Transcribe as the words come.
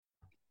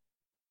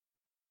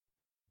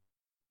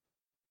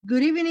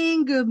Good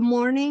evening, good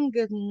morning,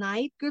 good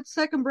night, good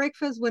second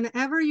breakfast,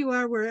 whenever you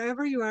are,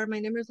 wherever you are. My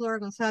name is Laura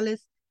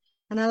González,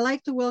 and I'd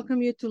like to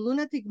welcome you to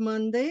Lunatic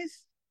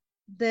Mondays,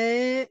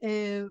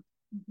 the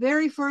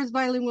very first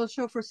bilingual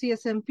show for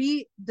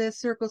CSMP, the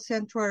Circle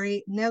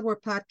Sanctuary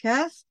Network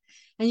podcast.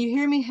 And you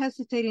hear me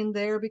hesitating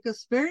there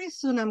because very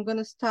soon I'm going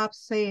to stop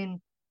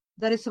saying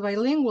that it's a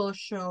bilingual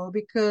show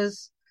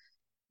because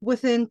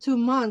within 2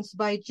 months,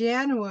 by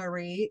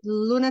January,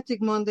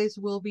 Lunatic Mondays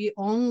will be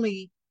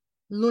only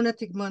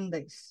Lunatic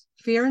Mondays.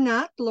 Fear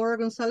not, Laura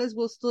González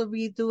will still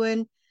be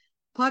doing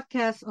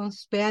podcasts on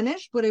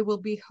Spanish, but it will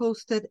be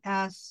hosted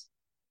as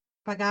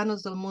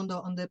Paganos del Mundo,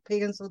 on the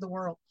Pagans of the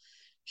World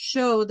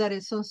show that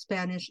is on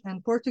Spanish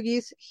and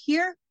Portuguese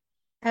here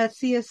at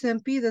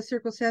CSMP, the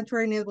Circle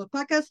Sanctuary Network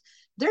podcast.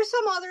 There's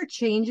some other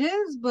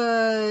changes,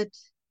 but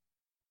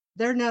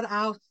they're not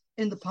out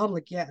in the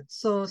public yet,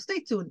 so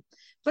stay tuned.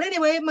 But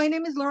anyway, my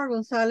name is Laura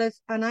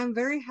González, and I'm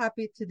very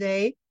happy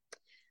today.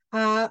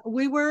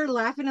 We were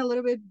laughing a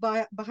little bit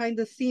behind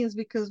the scenes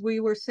because we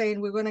were saying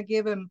we're going to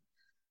give him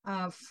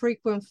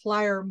frequent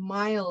flyer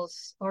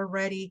miles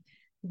already.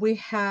 We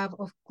have,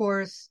 of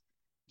course,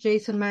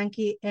 Jason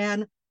Mankey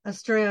and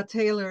Astrea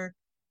Taylor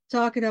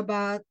talking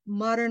about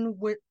modern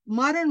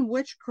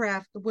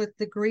witchcraft with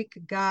the Greek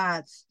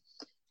gods.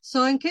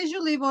 So in case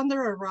you live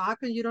under a rock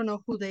and you don't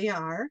know who they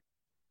are,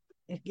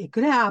 it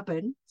could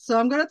happen. So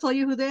I'm going to tell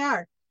you who they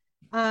are.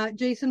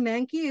 Jason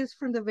Mankey is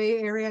from the Bay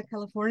Area,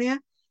 California.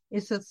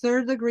 Is a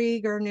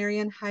third-degree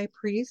Gardnerian high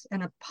priest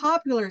and a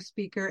popular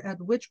speaker at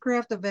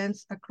witchcraft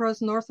events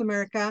across North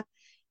America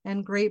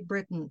and Great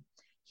Britain.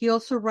 He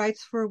also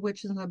writes for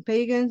Witches and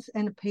Pagans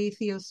and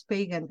Patheos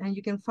Pagan, and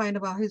you can find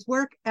about his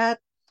work at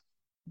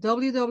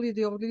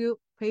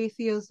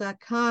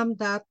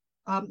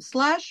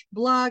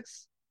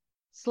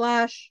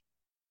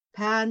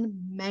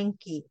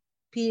www.patheos.com/blogs/Panmankey,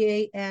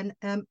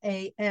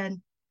 Panmankey.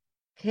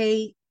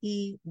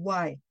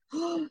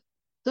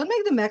 Don't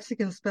make the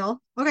Mexican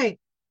spell. Okay.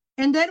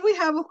 And then we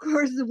have, of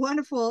course, the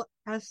wonderful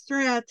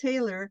Astrea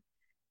Taylor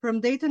from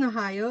Dayton,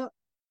 Ohio.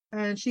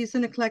 And she's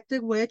an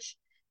eclectic witch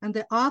and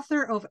the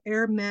author of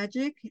Air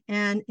Magic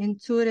and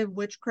Intuitive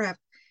Witchcraft.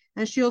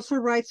 And she also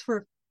writes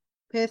for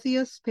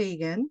Patheos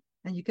Pagan.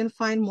 And you can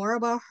find more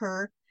about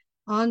her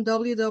on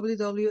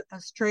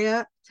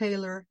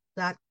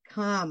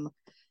www.astreataylor.com.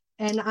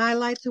 And I'd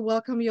like to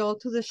welcome you all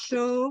to the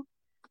show.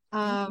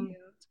 Thank you.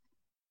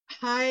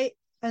 Hi,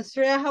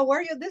 Astrea, how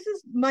are you? This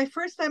is my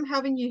first time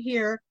having you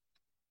here.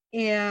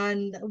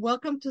 And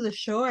welcome to the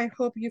show. I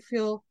hope you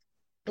feel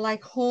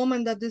like home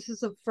and that this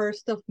is the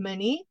first of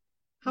many.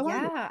 How are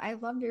you? I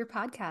love your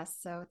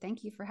podcast. So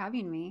thank you for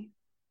having me.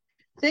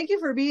 Thank you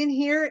for being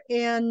here.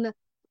 And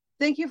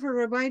thank you for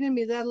reminding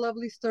me that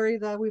lovely story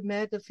that we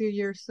met a few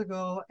years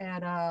ago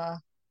at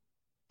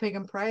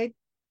Pagan Pride.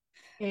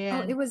 Oh, it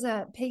And was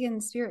a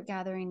pagan spirit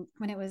gathering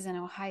when it was in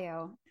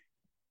Ohio.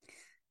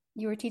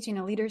 You were teaching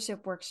a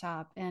leadership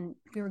workshop, and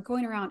we were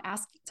going around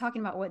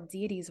talking about what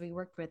deities we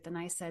worked with. And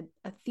I said,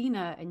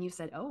 Athena. And you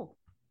said, oh,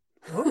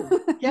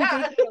 you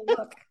yeah. gave me a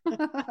look.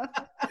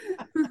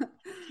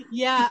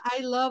 Yeah, I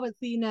love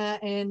Athena.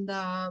 And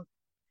I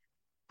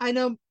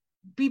know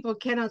people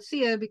cannot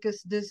see it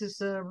because this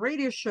is a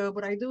radio show,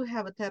 but I do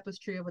have a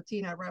tapestry of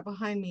Athena right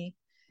behind me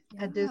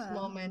at this Yeah.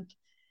 moment.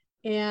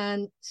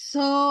 And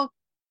so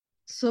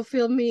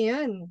fill me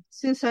in,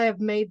 since I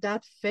have made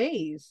that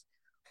phase.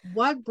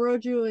 What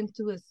brought you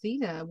into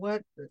Athena?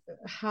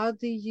 How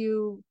do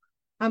you,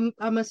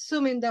 I'm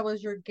assuming that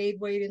was your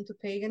gateway into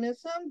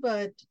paganism,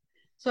 but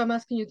so I'm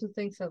asking you two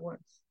things at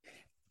once.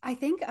 I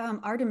think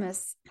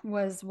Artemis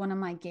was one of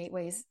my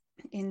gateways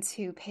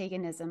into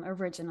paganism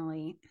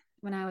originally.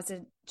 When I was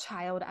a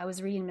child, I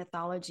was reading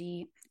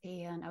mythology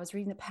and I was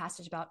reading the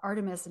passage about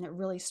Artemis, and it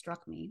really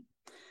struck me.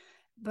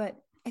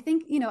 But I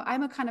think,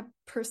 I'm a kind of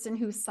person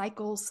who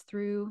cycles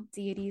through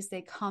deities.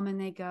 They come and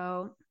they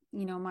go.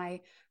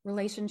 My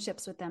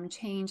relationships with them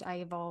change, I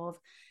evolve.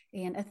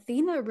 And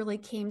Athena really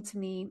came to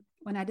me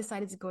when I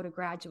decided to go to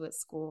graduate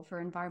school for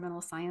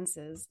environmental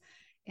sciences.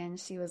 And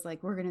she was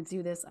like, we're going to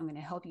do this. I'm going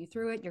to help you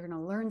through it. You're going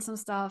to learn some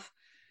stuff.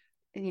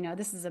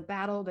 This is a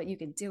battle, but you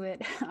can do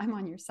it. I'm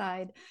on your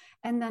side.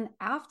 And then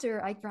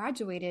after I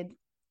graduated,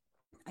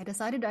 I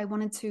decided I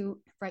wanted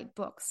to write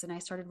books, and I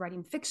started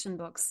writing fiction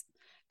books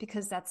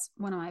because that's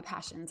one of my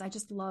passions. I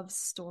just love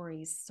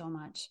stories so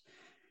much.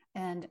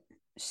 And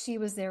she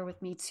was there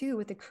with me too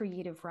with the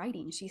creative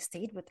writing. She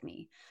stayed with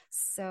me.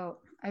 So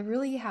I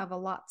really have a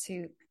lot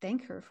to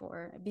thank her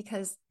for,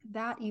 because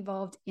that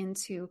evolved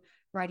into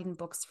writing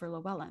books for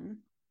Llewellyn.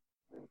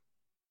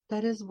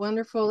 That is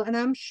wonderful. And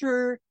I'm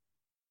sure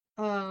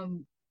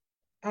um,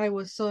 I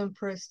was so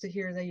impressed to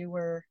hear that you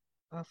were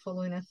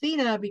following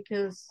Athena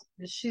because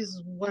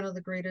she's one of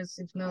the greatest,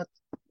 if not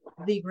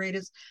the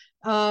greatest.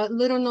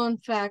 Little known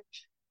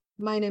fact,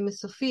 my name is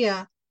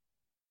Sophia,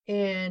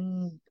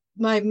 and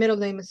my middle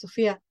name is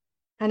Sophia,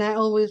 and I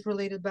always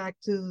related back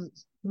to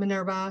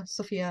Minerva,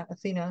 Sophia,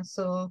 Athena.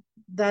 So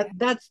that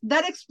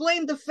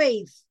explained the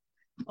face,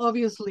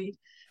 obviously.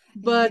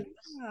 But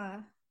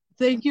Yeah.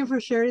 Thank you for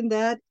sharing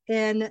that.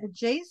 And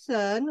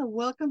Jason,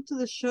 welcome to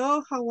the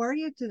show. How are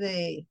you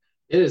today?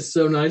 It is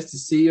so nice to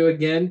see you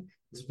again.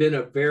 It's been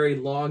a very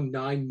long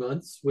 9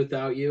 months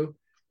without you.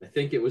 I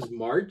think it was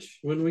March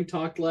when we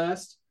talked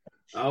last.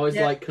 I always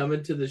Yeah, like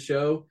coming to the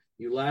show.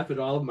 You laugh at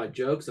all of my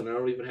jokes, and I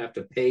don't even have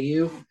to pay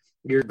you.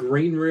 Your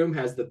green room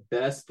has the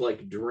best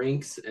like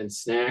drinks and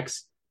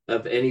snacks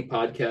of any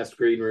podcast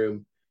green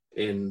room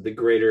in the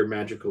greater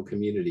magical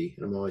community.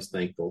 And I'm always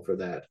thankful for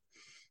that.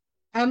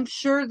 I'm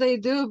sure they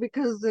do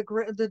because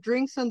the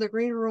drinks in the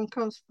green room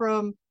comes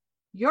from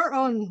your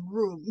own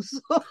rooms.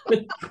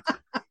 you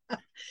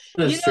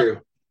That's know, true.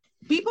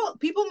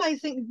 people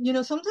might think,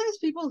 sometimes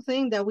people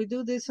think that we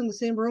do this in the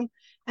same room,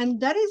 and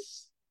that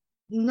is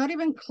not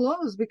even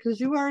close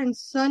because you are in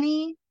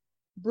sunny,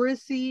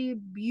 breezy,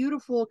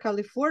 beautiful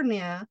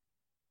California,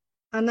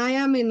 and I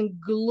am in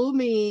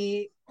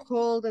gloomy,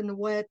 cold, and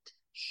wet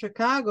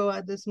Chicago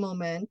at this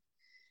moment.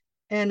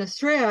 And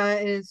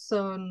Astrea is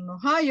in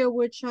Ohio,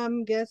 which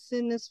I'm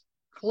guessing is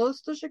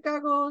close to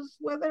Chicago's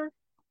weather.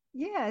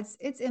 Yeah,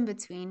 it's in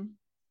between,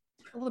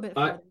 a little bit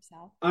I farther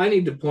south. I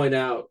need to point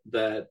out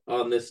that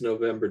on this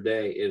November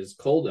day it is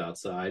cold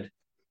outside,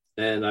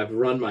 and I've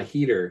run my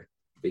heater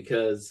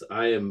because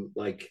I am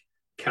like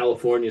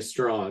California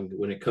strong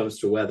when it comes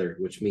to weather,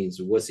 which means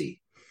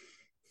wussy.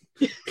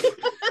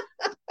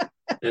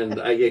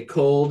 And I get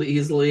cold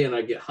easily and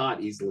I get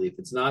hot easily. If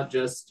it's not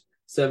just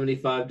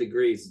 75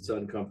 degrees, it's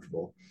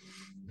uncomfortable.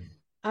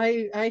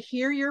 I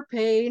hear your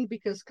pain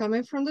because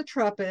coming from the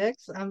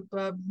tropics, I'm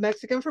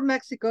Mexican from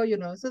Mexico,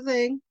 it's a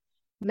thing.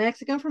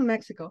 Mexican from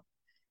Mexico.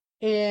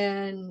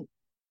 And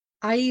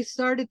I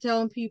started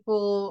telling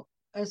people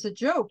as a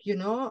joke,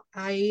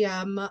 I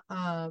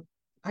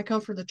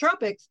come from the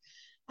tropics.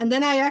 And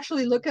then I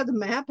actually look at the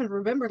map and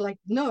remember, like,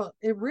 no,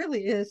 it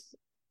really is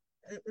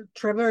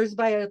traversed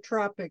by a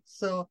tropic.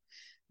 So,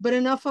 but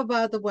enough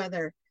about the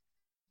weather.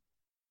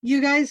 You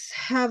guys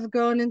have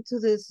gone into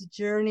this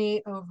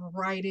journey of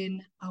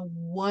writing a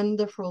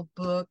wonderful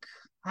book.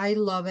 I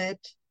love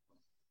it.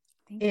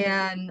 Thank you.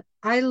 And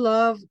I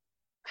love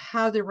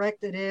how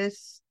direct it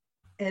is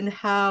and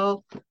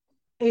how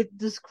it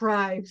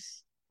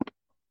describes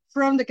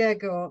from the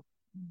get-go.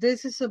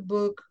 This is a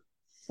book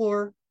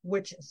for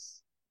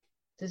witches.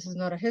 This is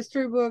not a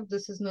history book.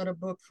 This is not a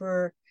book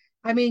for,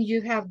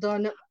 you have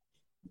done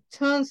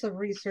tons of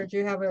research.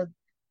 You have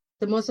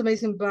the most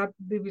amazing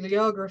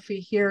bibliography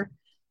here.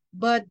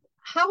 But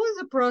how was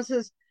the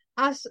process?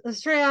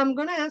 Astrea, I'm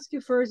going to ask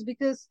you first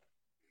because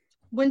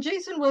when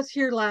Jason was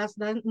here last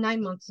 9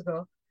 months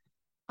ago,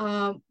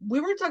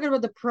 we were talking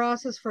about the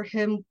process for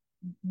him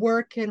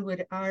working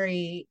with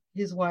Ari,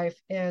 his wife,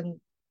 and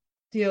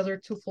the other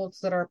two folks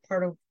that are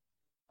part of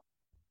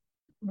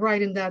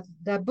writing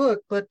that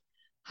book. But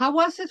how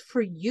was it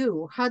for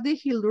you? How did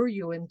he lure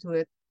you into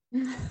it?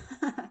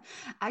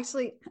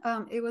 Actually,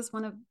 it was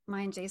one of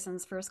mine and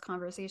Jason's first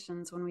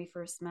conversations when we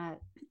first met.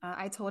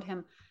 I told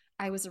him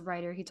I was a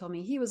writer. He told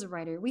me he was a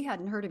writer. We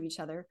hadn't heard of each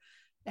other,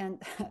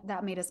 and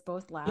that made us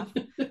both laugh.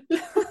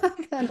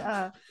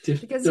 And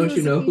because he Don't you was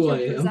a know who I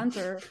featured am?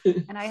 presenter,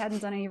 and I hadn't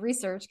done any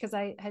research because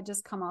I had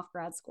just come off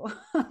grad school,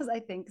 I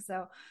think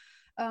so.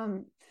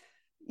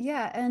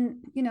 Yeah,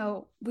 and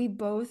we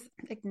both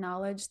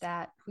acknowledge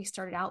that we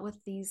started out with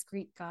these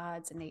Greek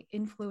gods and they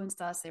influenced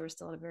us. They were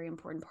still a very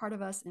important part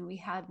of us, and we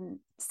hadn't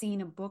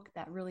seen a book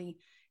that really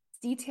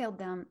detailed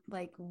them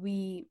like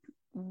we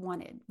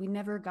wanted. We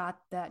never got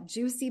that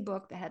juicy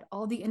book that had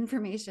all the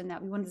information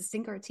that we wanted to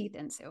sink our teeth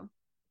into,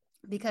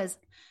 because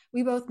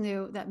we both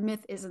knew that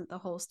myth isn't the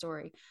whole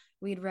story.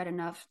 We'd read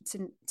enough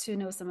to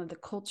know some of the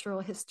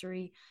cultural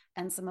history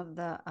and some of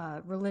the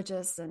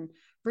religious and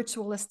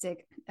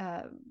ritualistic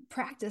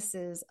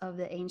practices of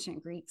the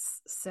ancient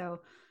Greeks.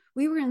 So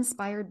we were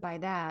inspired by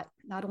that,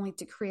 not only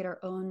to create our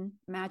own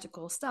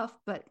magical stuff,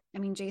 but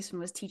Jason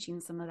was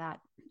teaching some of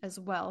that as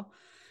well.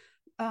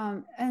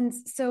 And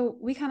so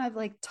we kind of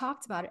like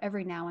talked about it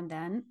every now and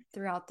then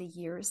throughout the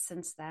years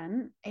since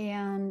then.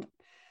 And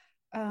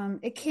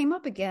it came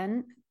up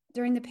again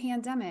during the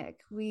pandemic.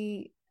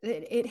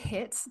 It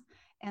hit,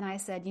 and I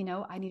said,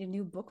 I need a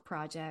new book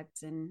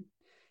project, and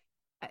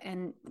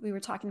we were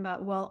talking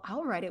about, well,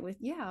 I'll write it with,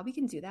 yeah, we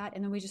can do that.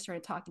 And then we just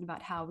started talking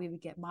about how we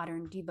would get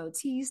modern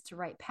devotees to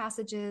write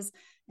passages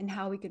and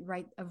how we could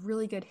write a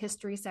really good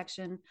history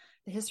section,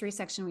 the history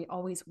section we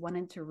always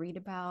wanted to read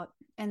about,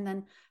 and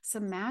then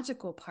some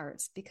magical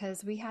parts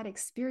because we had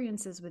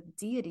experiences with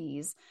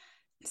deities.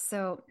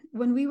 So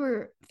when we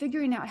were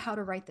figuring out how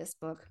to write this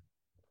book,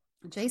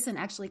 Jason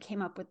actually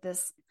came up with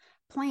this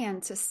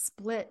plan to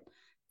split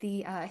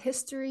the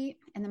history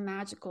and the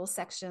magical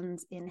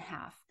sections in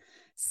half.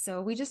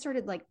 So we just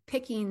started like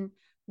picking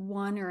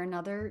one or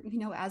another,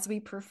 as we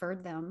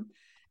preferred them.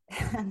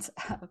 And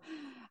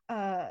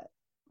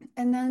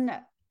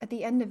then at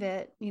the end of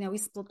it, we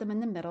split them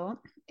in the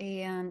middle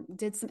and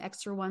did some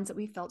extra ones that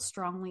we felt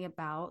strongly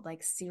about,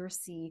 like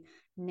Circe,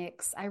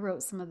 Nyx. I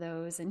wrote some of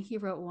those, and he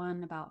wrote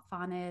one about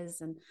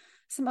Fanes and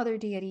some other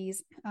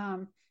deities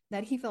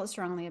that he felt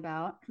strongly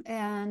about.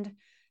 And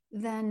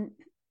then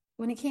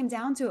when it came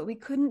down to it, we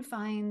couldn't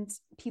find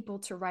people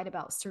to write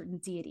about certain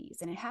deities.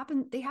 And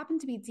they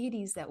happened to be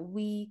deities that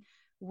we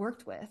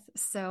worked with.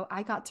 So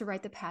I got to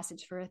write the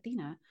passage for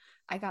Athena.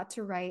 I got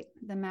to write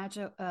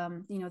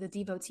the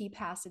devotee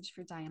passage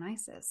for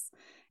Dionysus.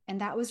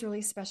 And that was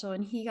really special.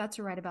 And he got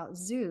to write about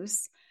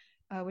Zeus,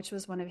 which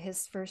was one of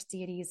his first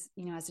deities,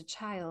 as a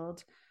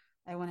child,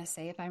 I want to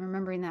say, if I'm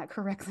remembering that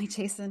correctly,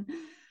 Jason.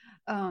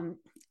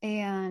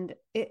 And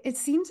it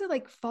seemed to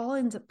like fall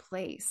into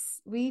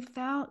place. We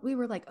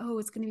were like, oh,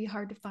 it's going to be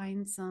hard to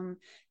find some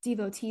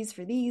devotees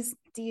for these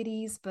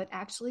deities, but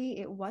actually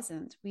it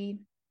wasn't. We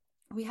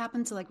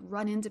happened to like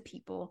run into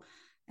people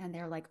and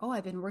they're like, oh,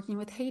 I've been working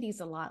with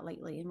Hades a lot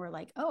lately. And we're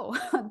like, oh,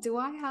 do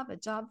I have a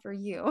job for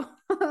you?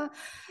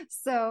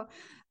 So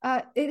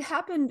it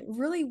happened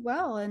really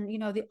well. And,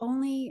 the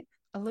only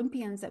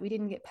Olympians that we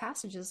didn't get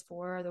passages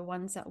for are the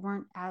ones that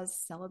weren't as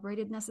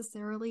celebrated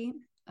necessarily.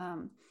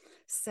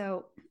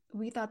 So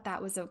we thought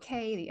that was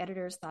okay. The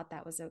editors thought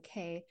that was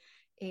okay.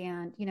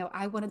 And,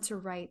 I wanted to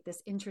write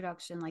this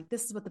introduction, like,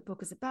 this is what the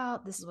book is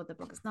about. This is what the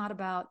book is not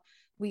about.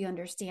 We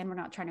understand we're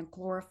not trying to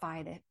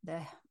glorify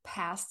the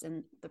past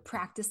and the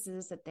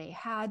practices that they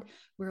had.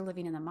 We're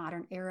living in the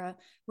modern era.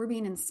 We're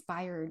being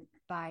inspired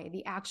by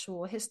the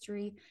actual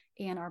history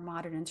and our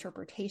modern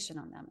interpretation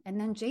on them. And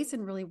then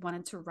Jason really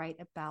wanted to write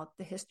about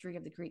the history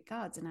of the Greek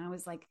gods. And I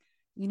was like,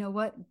 you know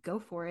what, go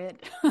for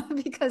it,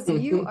 because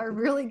you are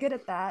really good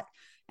at that.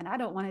 And I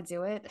don't want to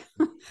do it.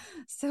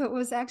 So it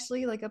was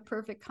actually like a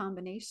perfect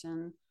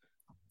combination.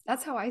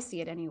 That's how I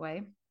see it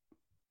anyway.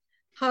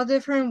 How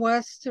different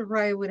was to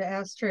write with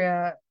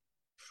Astrea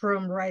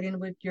from writing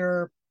with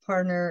your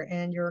partner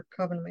and your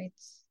coven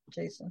mates,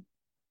 Jason?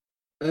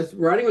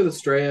 Writing with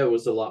Astrea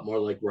was a lot more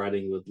like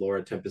writing with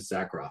Laura Tempest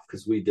Zakroff,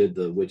 because we did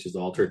the Witch's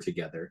Altar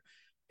together.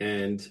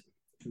 And,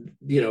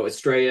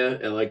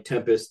 Astrea and like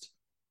Tempest,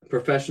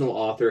 professional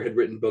author, had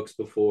written books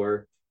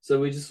before. So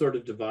we just sort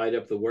of divide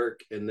up the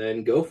work and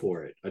then go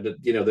for it.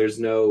 There's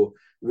no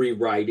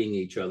rewriting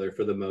each other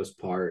for the most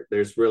part.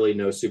 There's really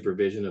no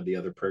supervision of the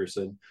other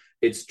person.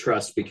 It's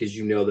trust, because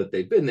that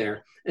they've been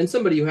there. And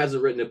somebody who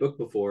hasn't written a book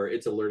before,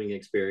 it's a learning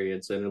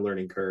experience and a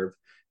learning curve.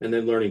 And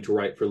then learning to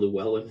write for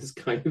Llewellyn is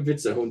kind of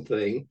its own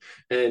thing.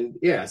 And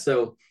yeah,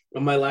 so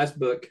on my last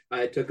book,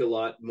 I took a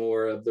lot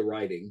more of the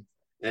writing.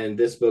 And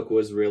this book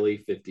was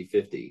really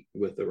 50-50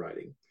 with the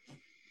writing.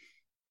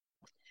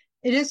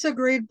 It is a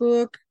great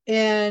book,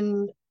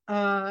 and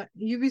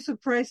you'd be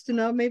surprised to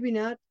know, maybe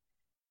not,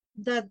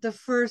 that the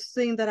first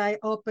thing that I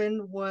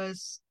opened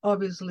was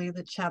obviously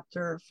the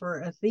chapter for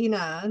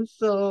Athena. And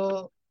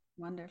so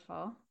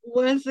wonderful.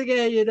 Once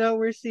again,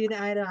 we're seeing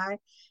eye to eye.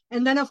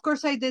 And then, of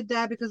course, I did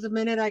that because the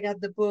minute I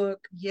got the book,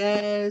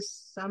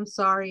 yes, I'm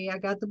sorry, I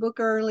got the book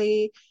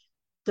early.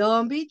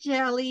 Don't be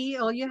jelly.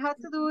 All you have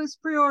to do is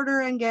pre-order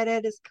and get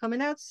it. It's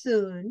coming out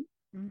soon.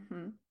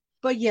 Mm-hmm.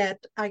 But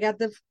yet, I got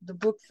the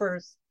book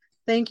first.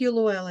 Thank you,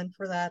 Llewellyn,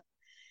 for that.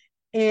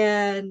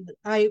 And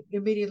I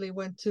immediately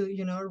went to,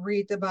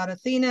 read about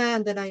Athena,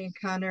 and then I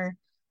encountered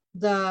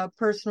the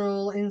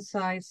personal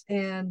insights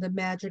and the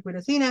magic with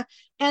Athena.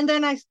 And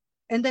then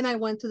I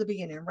went to the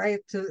beginning,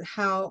 right? To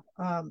how,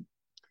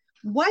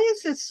 why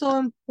is it so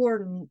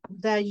important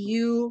that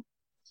you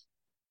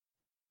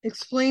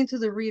explain to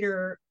the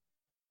reader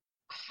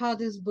how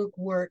this book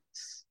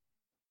works,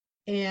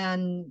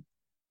 and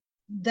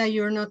that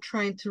you're not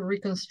trying to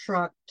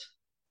reconstruct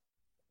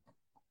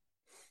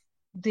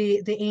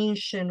the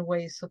ancient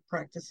ways of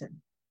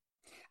practicing?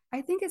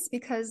 I think it's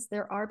because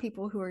there are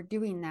people who are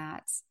doing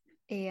that,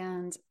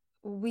 and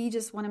we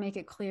just want to make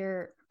it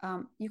clear.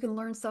 You can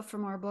learn stuff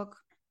from our book.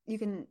 You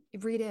can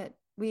read it.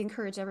 We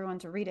encourage everyone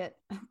to read it,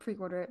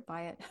 pre-order it,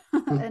 buy it,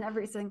 and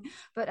everything.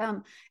 But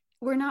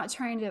we're not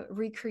trying to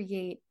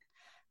recreate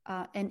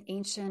an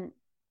ancient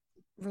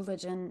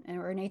religion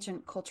or an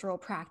ancient cultural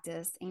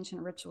practice,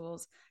 ancient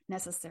rituals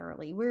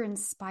necessarily. We're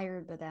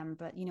inspired by them,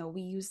 but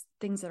we use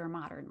things that are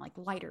modern, like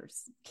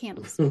lighters,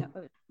 candles,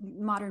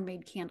 modern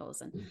made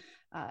candles, and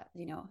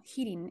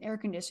heating, air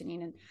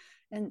conditioning,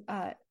 and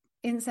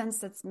incense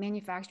that's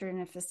manufactured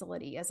in a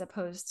facility, as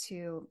opposed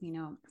to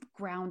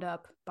ground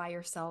up by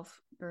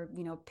yourself or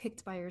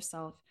picked by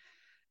yourself.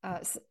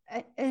 So,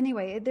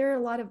 anyway, there are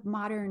a lot of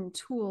modern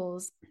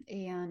tools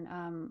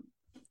and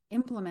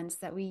implements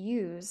that we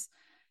use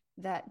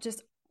that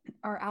just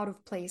are out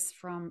of place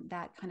from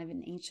that kind of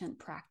an ancient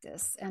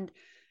practice. And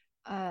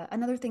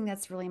another thing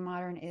that's really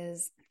modern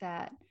is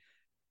that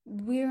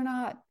we're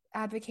not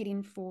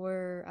advocating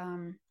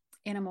for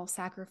animal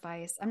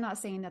sacrifice. I'm not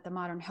saying that the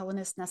modern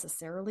Hellenists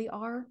necessarily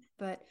are,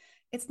 but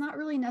it's not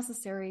really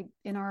necessary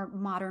in our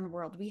modern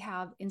world. We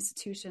have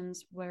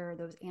institutions where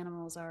those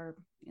animals are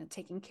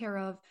taken care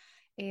of,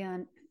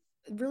 and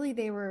really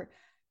they were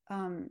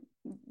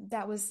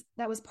that was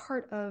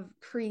part of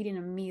creating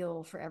a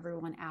meal for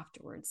everyone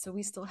afterwards. So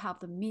we still have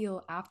the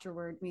meal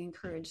afterward. We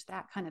encourage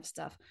that kind of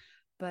stuff,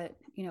 but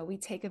we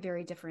take a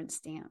very different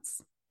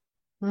stance.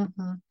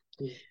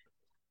 Mm-hmm.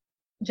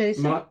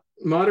 Jason?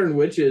 Modern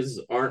witches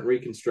aren't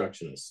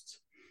Reconstructionists.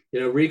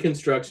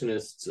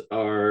 Reconstructionists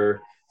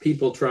are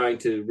people trying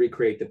to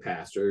recreate the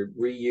past or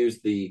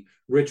reuse the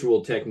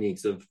ritual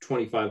techniques of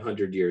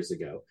 2,500 years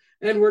ago.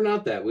 And we're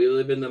not that. We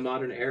live in the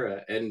modern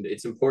era. And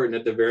it's important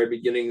at the very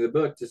beginning of the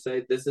book to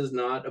say this is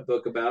not a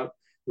book about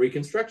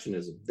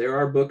Reconstructionism. There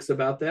are books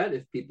about that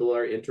if people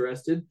are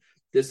interested.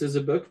 This is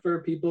a book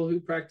for people who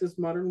practice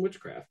modern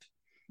witchcraft,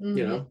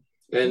 you know,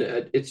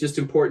 and it's just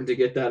important to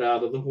get that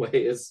out of the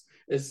way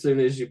as soon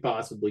as you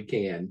possibly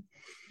can.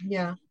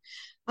 Yeah.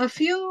 A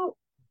few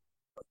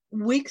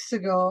weeks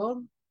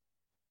ago,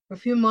 a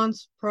few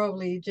months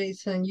probably,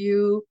 Jason,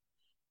 you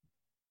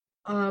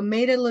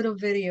made a little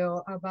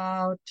video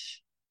about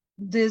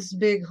this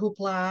big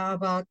hoopla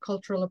about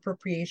cultural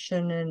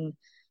appropriation and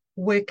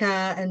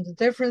Wicca and the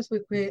difference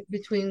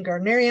between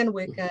Garnerian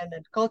Wicca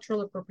and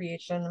cultural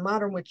appropriation and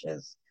modern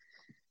witches.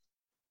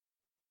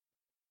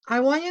 I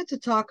want you to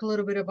talk a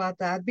little bit about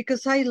that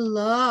because I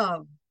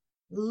love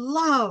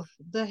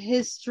the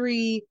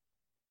history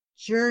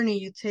journey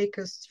you take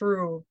us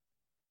through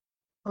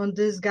on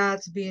these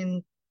gods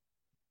being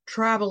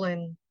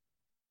traveling,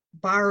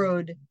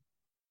 borrowed,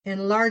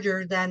 and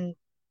larger than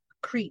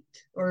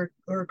Crete or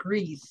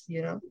Greece,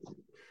 you know?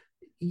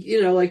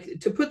 You know, like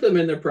to put them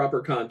in their proper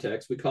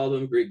context, we call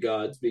them Greek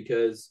gods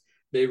because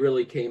they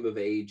really came of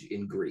age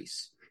in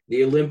Greece.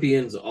 The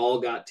Olympians all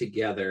got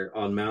together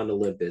on Mount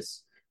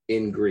Olympus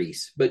in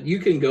Greece. But you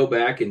can go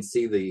back and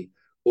see the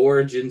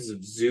origins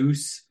of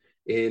Zeus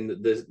in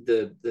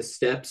the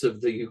steppes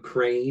of the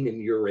Ukraine and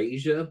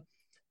Eurasia.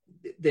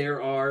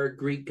 There are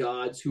Greek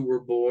gods who were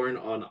born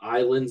on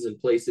islands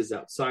and places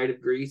outside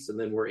of Greece and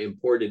then were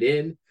imported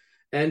in.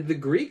 And the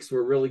Greeks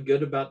were really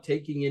good about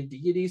taking in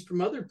deities from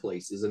other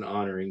places and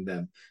honoring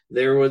them.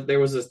 There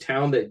was a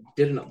town that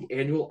did an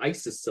annual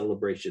Isis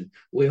celebration.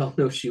 We all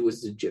know she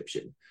was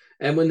Egyptian.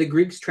 And when the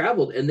Greeks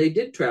traveled, and they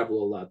did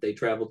travel a lot, they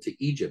traveled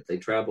to Egypt, they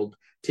traveled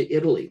to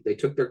Italy, they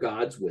took their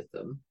gods with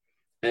them,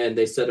 and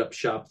they set up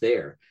shop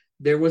there.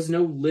 There was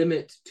no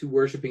limit to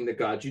worshiping the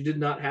gods. You did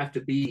not have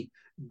to be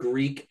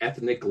Greek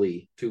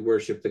ethnically to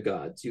worship the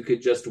gods. You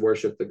could just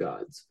worship the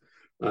gods.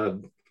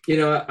 You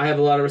know, I have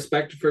a lot of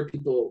respect for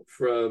people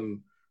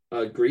from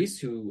Greece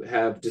who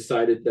have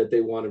decided that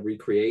they want to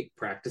recreate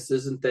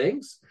practices and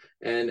things.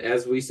 And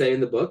as we say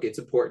in the book, it's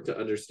important to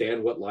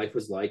understand what life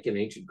was like in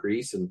ancient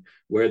Greece and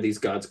where these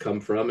gods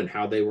come from and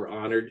how they were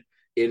honored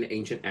in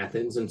ancient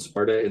Athens and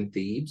Sparta and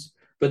Thebes.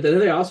 But then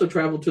they also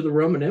traveled to the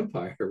Roman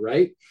Empire,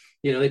 right?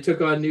 You know, they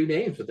took on new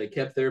names, but they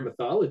kept their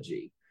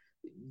mythology.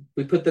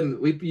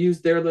 We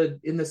used their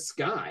in the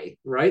sky,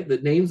 right? The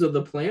names of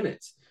the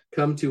planets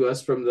come to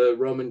us from the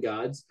Roman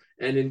gods.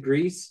 And in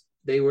Greece,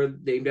 they were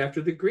named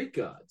after the Greek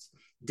gods.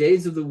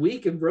 Days of the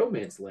week and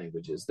Romance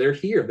languages. They're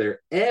here. They're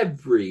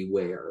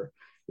everywhere,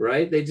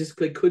 right? They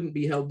couldn't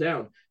be held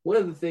down. One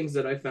of the things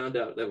that I found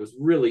out that was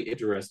really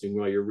interesting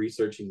while you're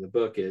researching the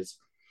book is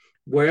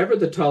wherever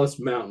the tallest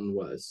mountain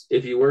was,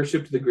 if you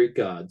worshiped the Greek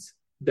gods,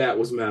 that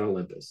was Mount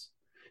Olympus.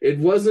 It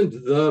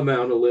wasn't the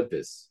Mount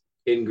Olympus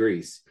in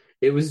Greece.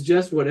 It was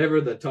just whatever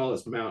the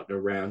tallest mountain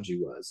around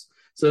you was.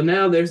 So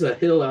now there's a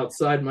hill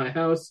outside my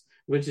house,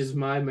 which is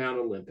my Mount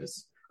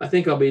Olympus. I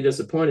think I'll be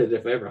disappointed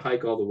if I ever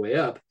hike all the way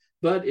up,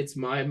 but it's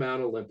my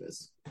Mount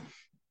Olympus.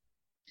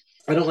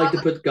 I don't like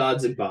to put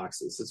gods in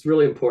boxes. It's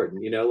really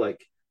important. You know,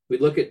 like we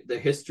look at the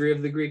history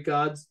of the Greek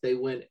gods, they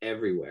went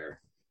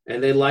everywhere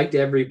and they liked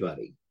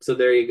everybody. So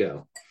there you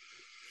go.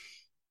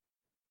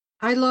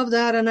 I love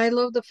that. And I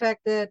love the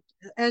fact that,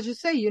 as you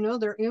say, you know,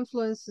 their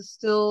influence is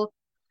still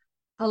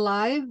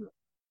alive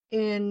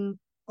in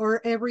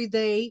our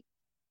everyday,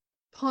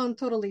 pun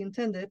totally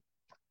intended,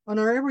 on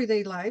our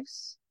everyday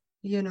lives,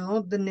 you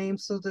know, the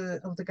names of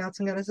the gods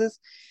and goddesses.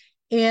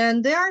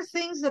 And there are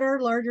things that are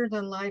larger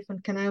than life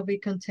and cannot be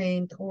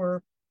contained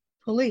or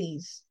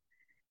policed.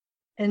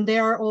 And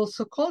there are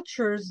also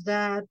cultures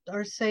that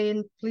are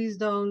saying, please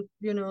don't,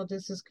 you know,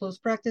 this is close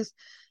practice.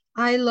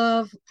 I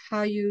love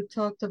how you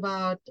talked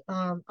about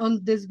on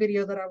this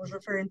video that I was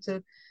referring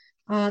to,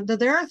 that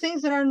there are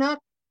things that are not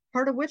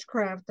part of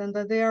witchcraft and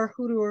that they are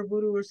hoodoo or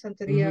voodoo or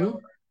santeria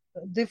or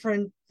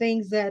different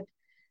things that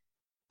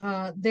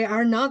they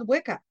are not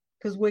Wicca,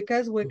 because Wicca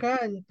is Wicca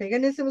and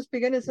paganism is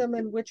paganism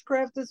and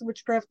witchcraft is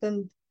witchcraft,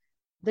 and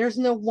there's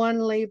no one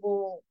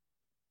label.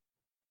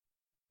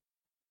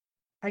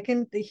 I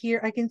can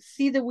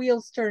see the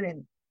wheels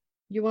turning.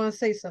 You want to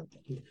say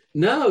something?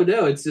 No,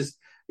 it's just,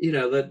 you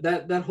know,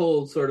 that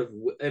whole sort of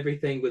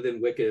everything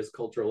within Wicca is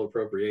cultural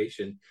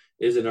appropriation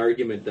is an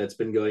argument that's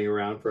been going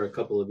around for a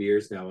couple of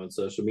years now on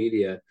social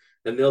media.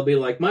 And they'll be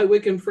like, my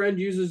Wiccan friend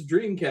uses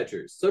dream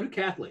catchers. So do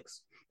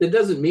Catholics. That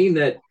doesn't mean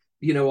that,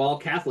 you know, all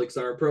Catholics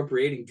are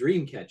appropriating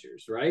dream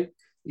catchers, right?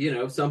 You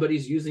know, if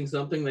somebody's using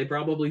something they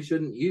probably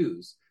shouldn't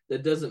use,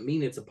 that doesn't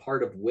mean it's a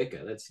part of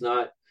Wicca. That's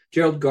not,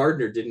 Gerald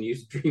Gardner didn't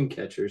use dream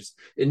catchers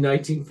in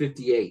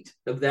 1958.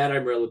 Of that,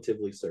 I'm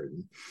relatively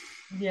certain.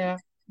 Yeah,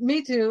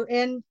 me too.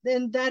 And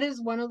that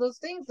is one of those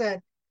things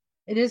that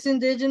it is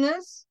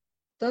indigenous.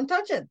 Don't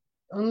touch it.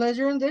 Unless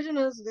you're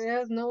indigenous, it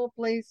has no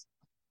place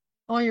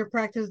on your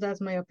practice. That's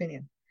my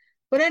opinion.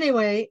 But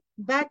anyway,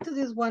 back to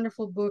this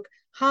wonderful book.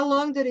 How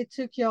long did it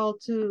took y'all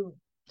to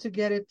to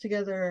get it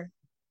together.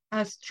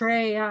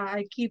 Astrea,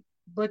 I keep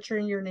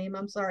butchering your name.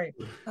 I'm sorry.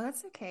 Oh,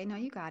 that's okay. No,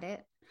 you got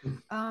it.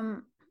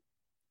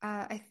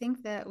 I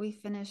think that we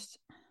finished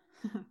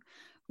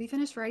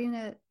writing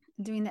it,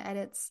 doing the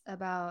edits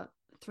about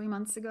 3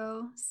 months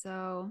ago.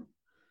 So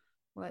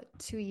what,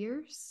 2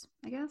 years,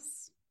 I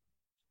guess?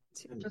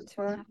 Two and a half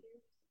years.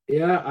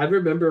 Yeah, I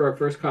remember our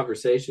first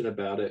conversation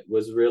about it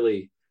was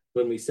really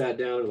when we sat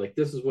down and like,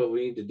 this is what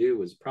we need to do,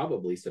 was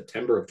probably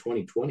September of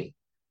 2020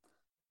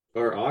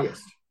 or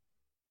August.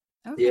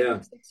 Okay,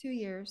 Yeah. so 2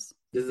 years.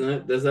 Does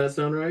that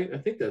sound right? I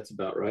think that's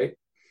about right.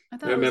 I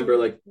thought I it was remember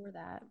like before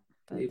that.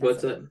 But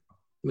what's that?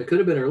 It could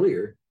have been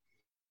earlier.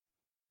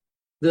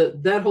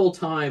 That whole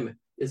time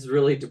is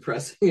really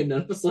depressing, and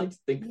none of us like to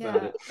think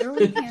about it.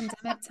 Early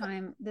pandemic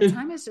time, the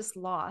time is just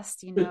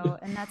lost, and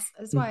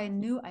that's why I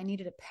knew I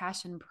needed a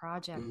passion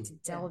project to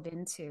delve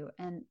into,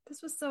 and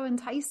this was so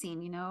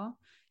enticing.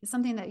 It's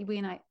something that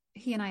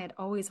he and I had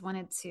always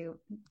wanted to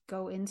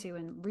go into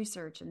and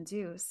research and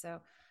do. So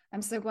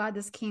I'm so glad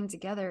this came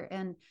together,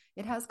 and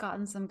it has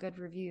gotten some good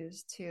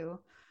reviews too.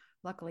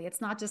 Luckily,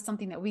 it's not just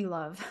something that we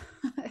love;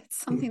 it's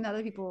something that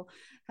other people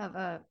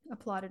have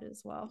applauded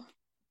as well.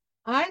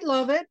 I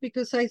love it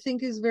because I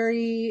think it's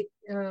very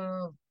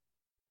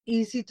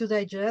easy to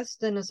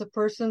digest. And as a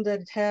person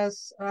that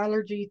has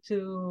allergy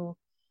to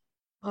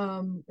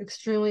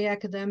extremely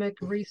academic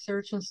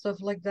research and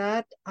stuff like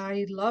that,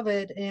 I love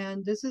it.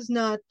 And this is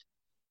not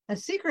a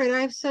secret.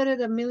 I've said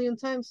it a million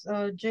times.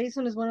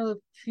 Jason is one of the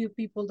few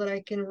people that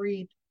I can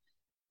read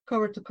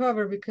cover to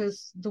cover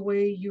because the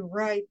way you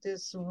write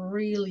is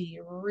really,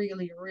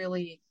 really,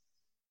 really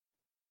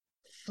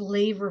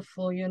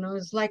flavorful.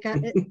 It's like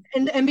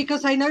and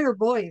because I know your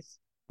voice,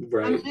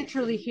 right. I'm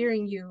literally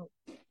hearing you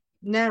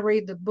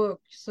narrate the book.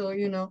 So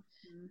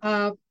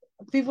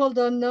people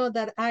don't know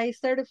that I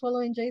started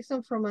following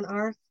Jason from an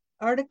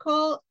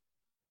article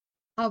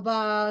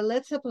about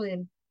Led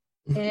Zeppelin,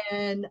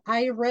 and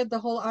I read the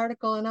whole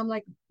article, and I'm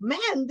like,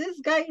 man, this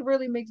guy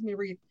really makes me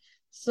read.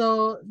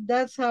 So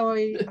that's how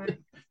I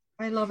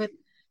love it.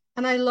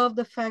 And I love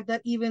the fact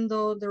that even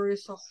though there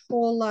is a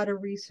whole lot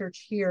of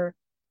research here,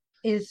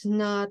 it's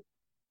not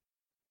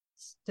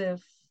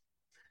stiff.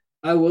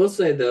 I will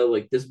say though,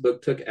 like this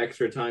book took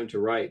extra time to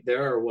write.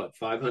 There are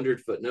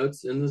 500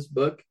 footnotes in this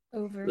book,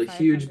 over like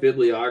 500. huge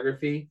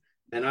bibliography.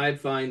 And I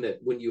find that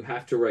when you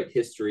have to write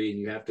history and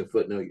you have to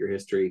footnote your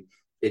history,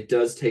 it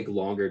does take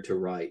longer to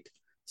write.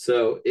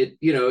 So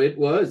it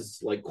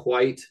was like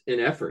quite an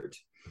effort.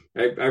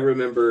 I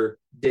remember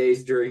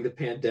days during the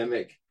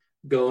pandemic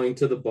going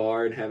to the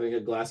bar and having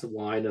a glass of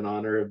wine in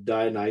honor of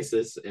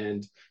Dionysus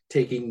and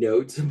taking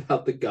notes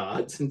about the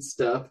gods and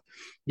stuff,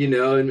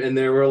 and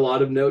there were a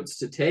lot of notes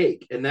to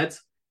take. And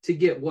that's to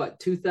get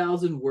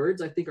 2,000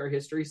 words. I think our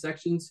history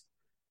sections,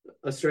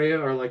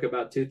 Astrea, are like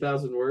about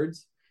 2,000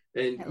 words.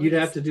 And you'd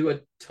have to do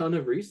a ton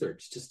of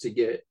research just to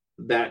get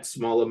that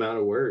small amount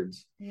of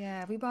words.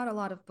 Yeah, we bought a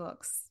lot of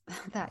books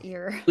that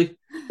year.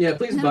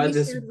 Please buy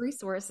this. Shared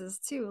resources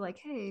too, like,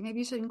 hey, maybe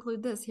you should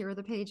include this. Here are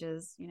the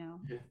pages.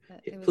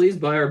 Please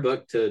buy our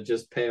book to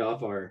just pay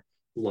off our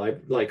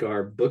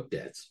our book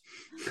debts.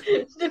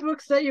 The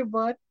books that you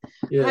bought.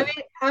 Yeah. I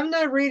mean, I'm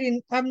not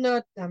reading. I'm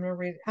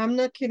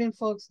not kidding,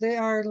 folks. They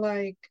are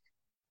like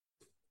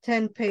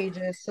 10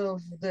 pages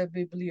of the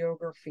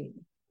bibliography.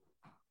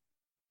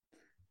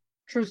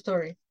 True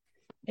story.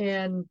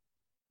 And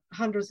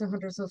hundreds and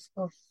hundreds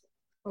of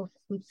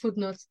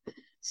footnotes.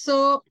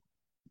 So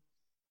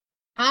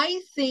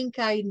I think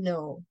I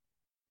know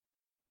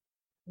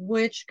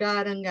which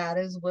god and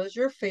goddess was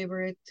your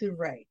favorite to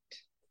write,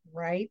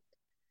 right?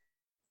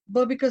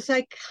 But because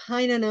I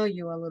kind of know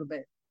you a little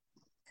bit.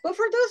 But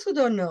for those who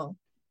don't know,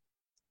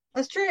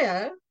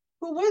 Astrea,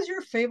 who was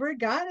your favorite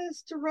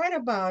goddess to write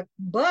about?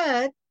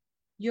 But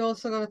you're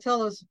also going to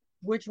tell us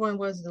which one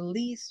was the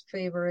least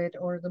favorite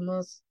or the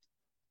most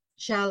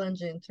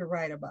challenging to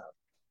write about.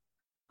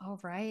 All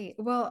right.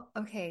 Well,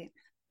 okay.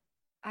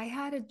 I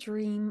had a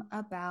dream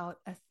about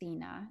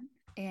Athena,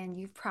 and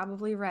you've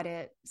probably read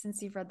it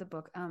since you've read the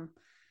book. And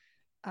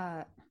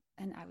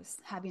I was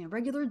having a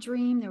regular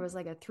dream. There was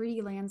like a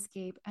 3D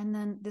landscape, and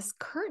then this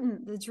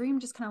curtain, the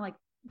dream just kind of like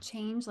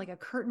changed, like a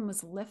curtain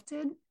was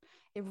lifted.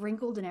 It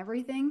wrinkled and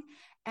everything.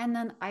 And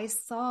then I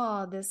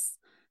saw this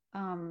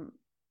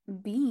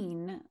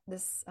being,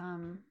 this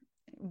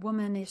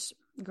womanish,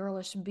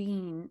 girlish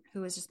being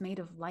who was just made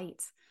of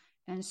light.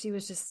 And she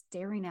was just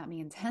staring at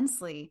me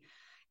intensely.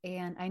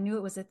 And I knew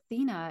it was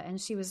Athena, and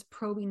she was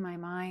probing my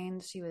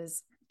mind. She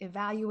was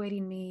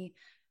evaluating me,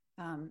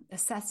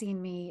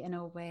 assessing me in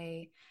a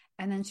way.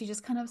 And then she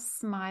just kind of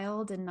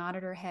smiled and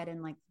nodded her head,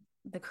 and like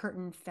the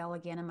curtain fell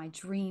again, and my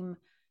dream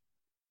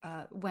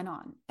went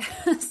on.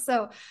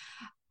 So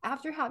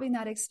after having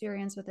that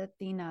experience with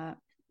Athena,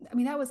 I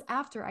mean, that was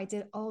after I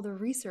did all the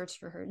research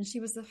for her, and she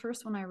was the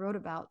first one I wrote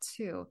about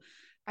too.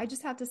 I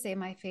just have to say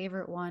my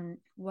favorite one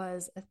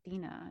was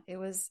Athena. It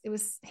was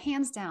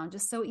hands down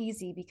just so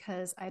easy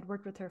because I'd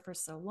worked with her for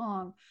so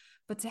long,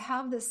 but to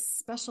have this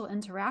special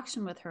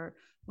interaction with her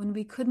when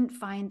we couldn't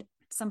find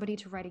somebody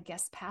to write a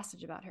guest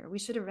passage about her. We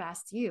should have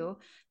asked you.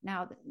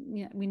 Now that,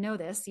 we know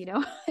this,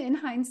 in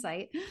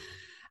hindsight.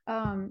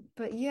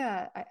 But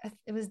yeah,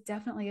 it was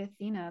definitely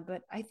Athena.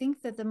 But I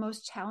think that the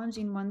most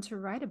challenging one to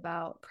write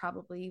about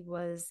probably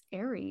was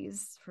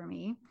Aries for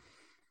me,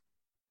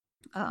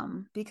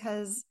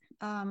 because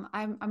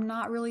I'm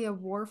not really a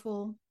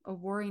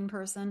warring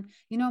person.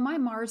 My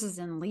Mars is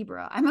in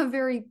Libra. I'm a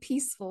very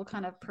peaceful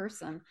kind of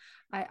person.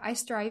 I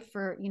strive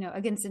for,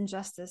 against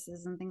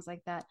injustices and things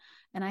like that.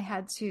 And I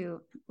had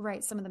to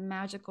write some of the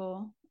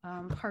magical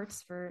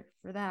parts for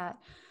that.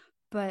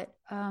 But,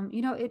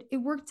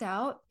 it worked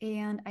out.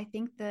 And I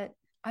think that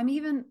I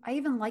even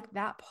like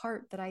that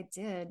part that I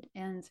did.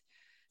 And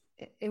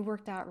it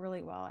worked out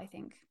really well, I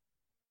think.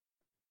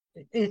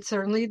 It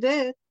certainly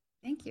did.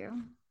 Thank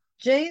you.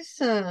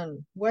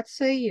 Jason, what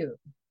say you?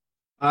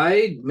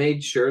 I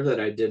made sure that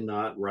I did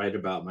not write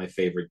about my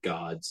favorite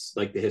gods,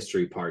 like the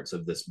history parts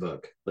of this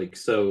book. Like,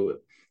 so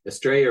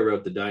Astrea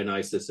wrote the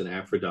Dionysus and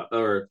Aphrodite,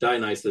 or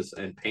Dionysus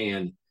and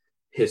Pan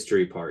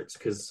history parts,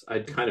 because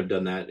I'd kind of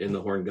done that in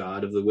the Horn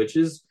God of the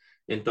Witches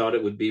and thought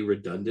it would be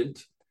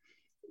redundant.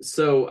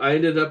 So I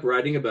ended up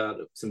writing about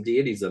some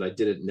deities that I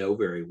didn't know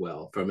very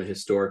well from a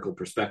historical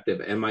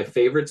perspective. And my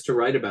favorites to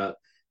write about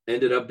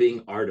ended up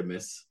being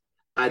Artemis.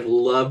 I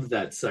loved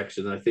that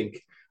section. I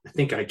think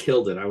I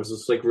killed it. I was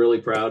just like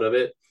really proud of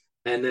it.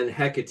 And then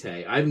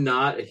Hecate. I'm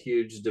not a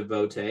huge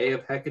devotee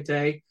of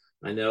Hecate.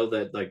 I know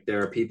that like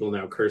there are people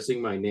now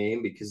cursing my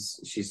name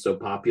because she's so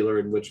popular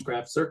in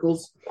witchcraft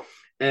circles.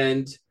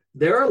 And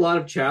there are a lot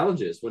of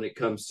challenges when it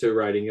comes to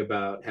writing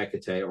about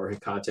Hecate or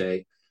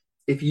Hecate.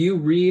 If you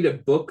read a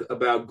book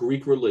about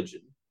Greek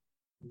religion,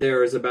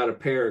 there is about a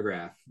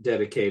paragraph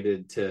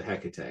dedicated to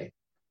Hecate.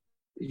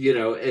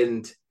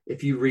 And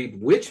if you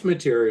read witch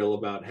material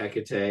about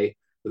Hecate,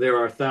 there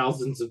are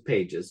thousands of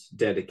pages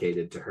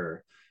dedicated to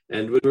her.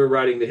 And when we're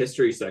writing the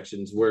history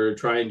sections, we're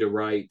trying to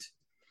write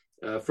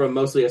from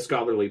mostly a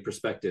scholarly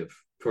perspective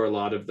for a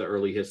lot of the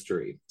early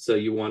history. So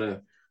you want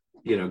to,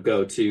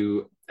 go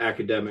to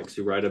academics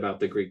who write about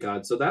the Greek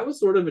gods. So that was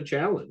sort of a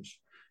challenge.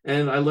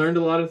 And I learned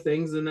a lot of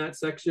things in that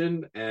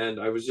section, and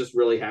I was just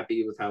really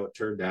happy with how it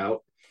turned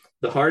out.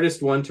 The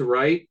hardest one to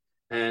write,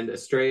 and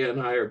Astrea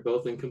and I are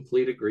both in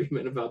complete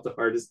agreement about the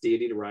hardest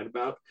deity to write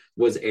about,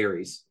 was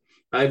Ares.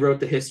 I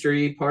wrote the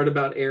history part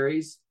about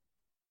Ares,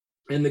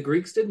 and the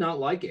Greeks did not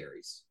like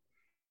Ares.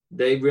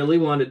 They really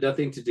wanted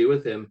nothing to do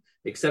with him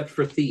except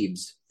for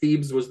Thebes.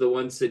 Thebes was the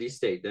one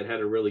city-state that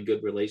had a really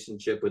good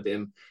relationship with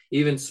him.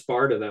 Even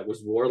Sparta, that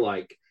was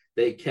warlike,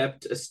 they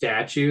kept a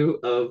statue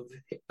of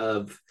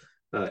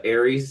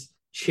Ares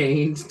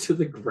chained to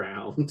the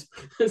ground.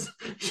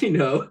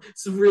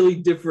 It's really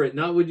different,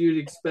 not what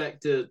you'd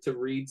expect to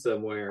read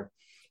somewhere.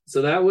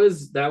 So that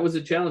was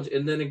a challenge.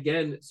 And then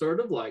again, sort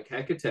of like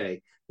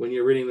Hecate, when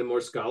you're reading the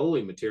more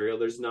scholarly material,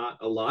 there's not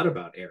a lot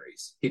about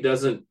Ares. He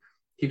doesn't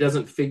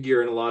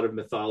figure in a lot of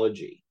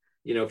mythology.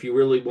 If you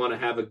really want to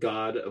have a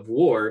god of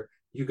war,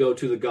 you go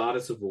to the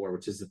goddess of war,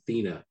 which is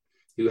Athena,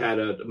 who had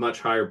a much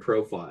higher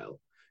profile.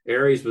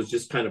 Ares was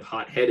just kind of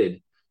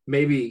hot-headed.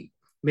 Maybe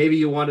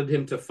you wanted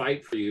him to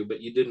fight for you,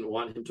 but you didn't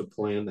want him to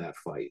plan that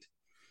fight.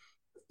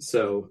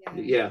 So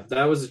yeah,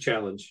 that was a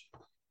challenge.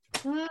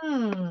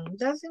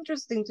 That's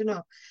interesting to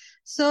know.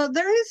 So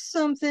there is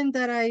something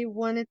that I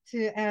wanted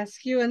to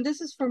ask you, and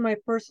this is for my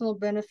personal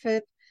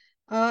benefit.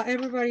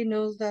 Everybody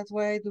knows that's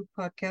why I do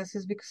podcasts,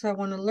 is because I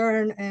want to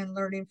learn, and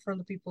learning from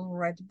the people who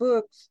write the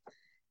books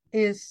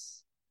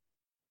it's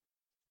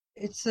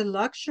a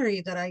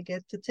luxury that I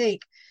get to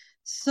take.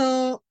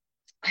 So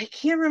I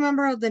can't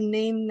remember the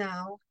name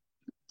now.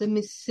 The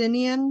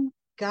Mycenaean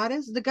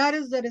goddess, the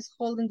goddess that is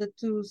holding the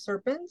two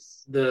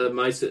serpents. You're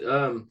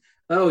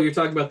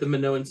talking about the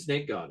Minoan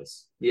snake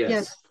goddess.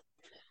 Yes.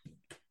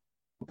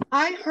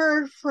 I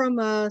heard from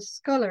a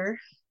scholar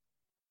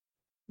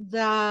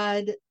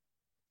that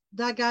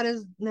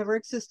goddess never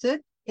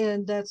existed,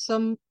 and that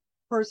some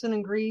person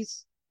in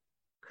Greece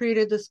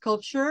created the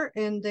sculpture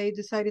and they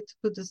decided to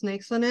put the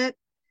snakes on it,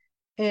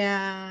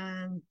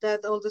 and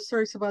that all the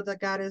stories about the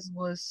goddess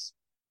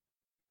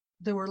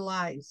they were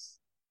lies.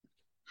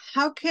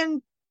 How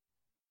can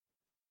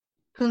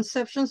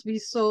conceptions be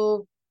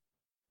so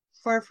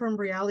far from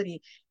reality?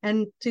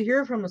 And to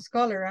hear from a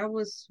scholar, I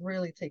was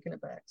really taken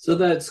aback. So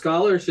that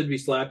scholar should be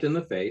slapped in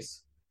the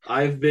face.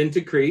 I've been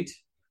to Crete.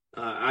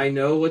 I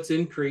know what's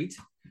in Crete.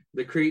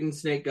 The Cretan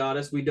snake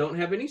goddess, we don't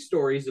have any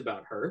stories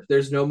about her.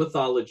 There's no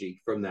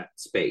mythology from that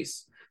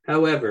space.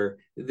 However,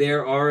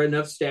 there are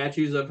enough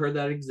statues of her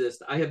that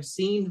exist. I have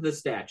seen the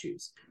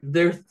statues.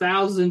 They're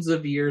thousands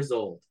of years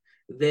old.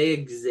 They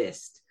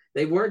exist.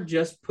 They weren't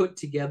just put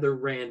together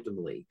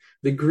randomly.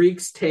 The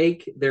Greeks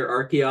take their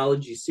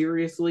archaeology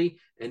seriously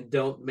and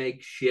don't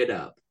make shit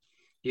up,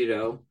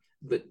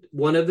 But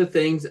one of the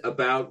things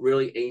about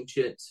really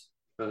ancient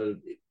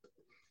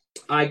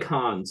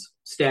icons,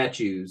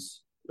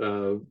 statues,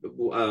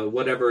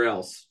 whatever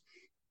else,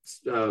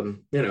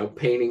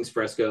 paintings,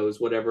 frescoes,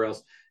 whatever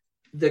else,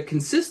 the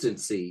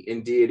consistency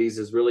in deities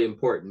is really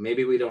important.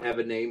 Maybe we don't have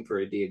a name for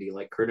a deity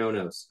like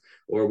Kronos,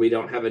 or we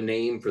don't have a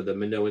name for the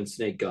Minoan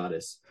snake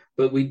goddess,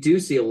 but we do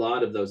see a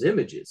lot of those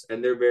images,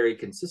 and they're very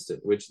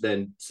consistent, which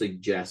then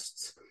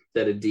suggests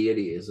that a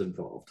deity is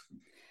involved.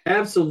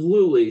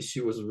 Absolutely,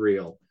 she was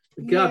real.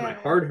 God, my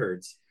heart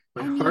hurts.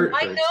 My heart hurts.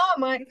 I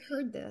know, I've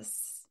heard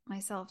this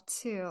myself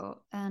too,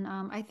 and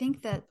I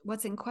think that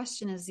what's in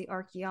question is the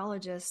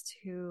archaeologist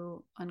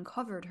who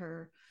uncovered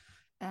her,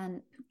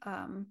 and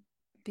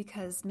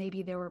because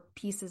maybe there were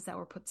pieces that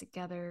were put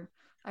together.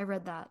 I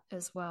read that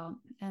as well,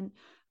 and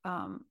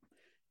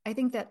I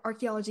think that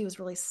archaeology was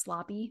really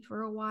sloppy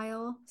for a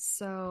while.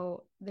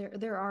 So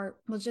there are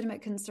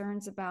legitimate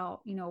concerns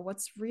about, you know,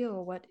 what's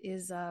real, what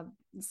is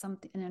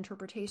something, an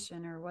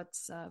interpretation, or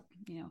what's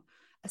you know,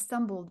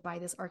 assembled by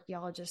this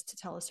archaeologist to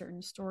tell a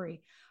certain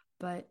story.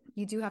 But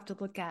you do have to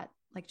look at,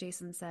 like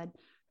Jason said,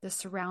 the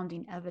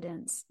surrounding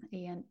evidence,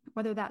 and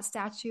whether that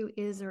statue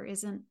is or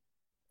isn't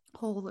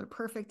whole or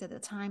perfect at the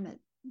time that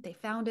they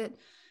found it.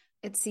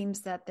 It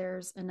seems that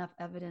there's enough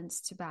evidence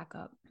to back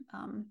up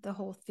the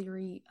whole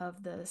theory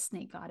of the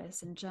snake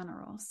goddess in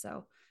general.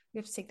 So we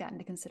have to take that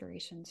into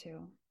consideration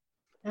too.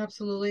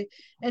 Absolutely.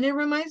 And it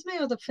reminds me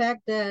of the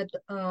fact that,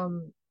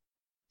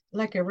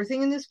 like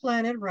everything in this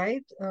planet,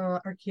 right?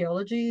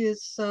 Archaeology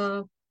is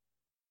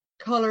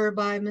colored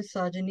by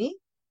misogyny.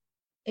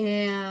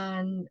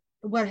 And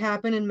what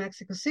happened in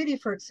Mexico City,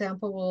 for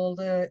example, all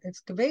the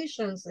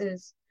excavations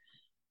is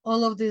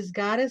all of these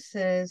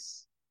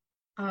goddesses,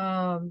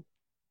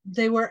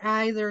 they were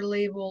either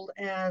labeled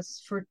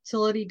as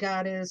fertility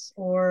goddess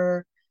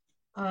or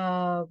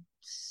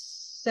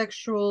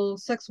sex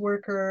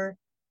worker,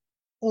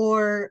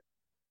 or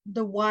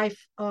the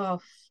wife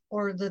of,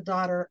 or the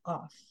daughter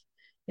of.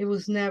 It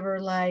was never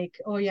like,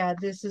 oh yeah,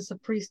 this is a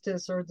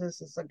priestess or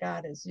this is a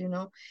goddess, you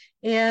know.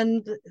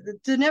 And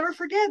to never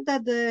forget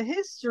that the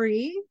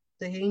history,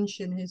 the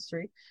ancient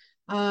history,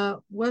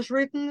 was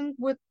written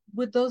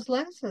with those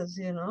lenses,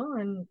 you know,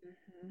 and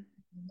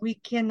we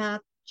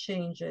cannot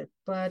change it.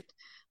 But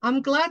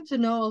I'm glad to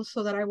know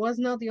also that I was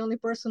not the only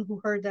person who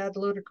heard that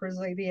ludicrous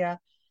idea.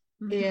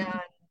 And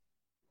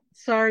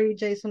sorry,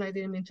 Jason, I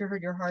didn't mean to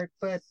hurt your heart,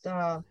 but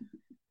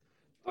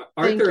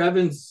Arthur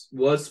Evans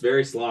was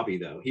very sloppy,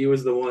 though. He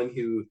was the one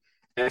who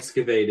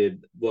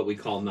excavated what we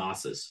call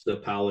Knossos, the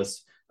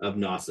Palace of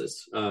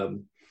Knossos.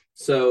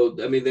 So,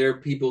 I mean, there are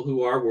people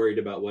who are worried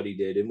about what he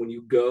did. And when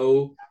you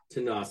go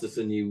to Knossos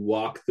and you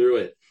walk through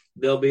it,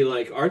 they'll be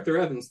like, Arthur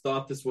Evans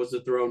thought this was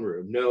a throne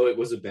room. No, it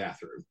was a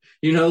bathroom.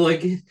 You know,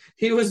 like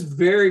he was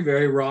very,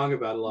 very wrong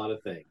about a lot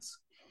of things.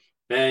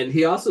 And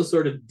he also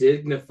sort of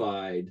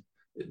dignified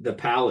the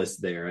palace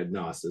there at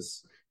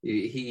Knossos.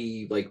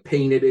 He like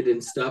painted it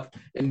and stuff,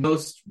 and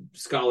most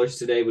scholars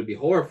today would be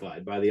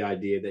horrified by the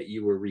idea that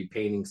you were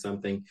repainting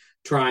something,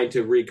 trying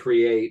to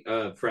recreate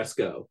a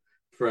fresco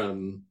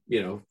from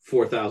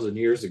 4,000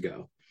 years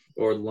ago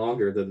or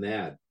longer than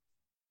that.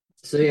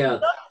 So yeah,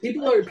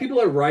 people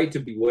are right to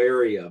be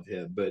wary of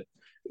him, but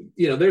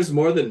there's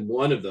more than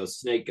one of those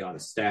snake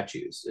goddess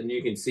statues, and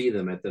you can see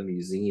them at the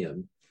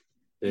museum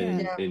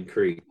in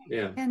Crete.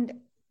 Yeah. And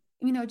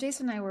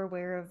Jason and I were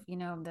aware of,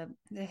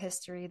 the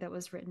history that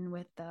was written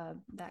with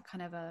that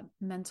kind of a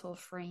mental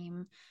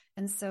frame.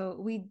 And so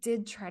we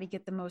did try to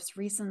get the most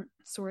recent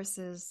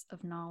sources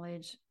of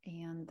knowledge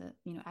and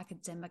the,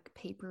 academic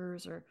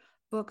papers or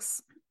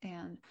books,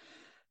 and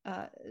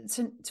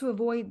to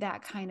avoid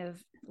that kind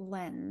of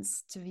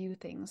lens to view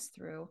things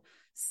through.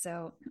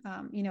 So,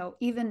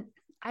 even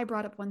I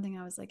brought up one thing.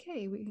 I was like,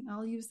 hey,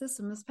 I'll use this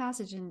in this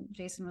passage. And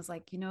Jason was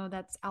like,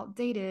 that's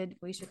outdated.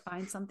 We should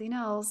find something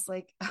else.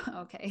 Like,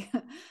 okay.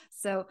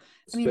 So,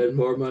 spend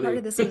more money. Part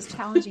of this was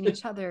challenging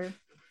each other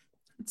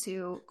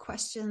to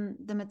question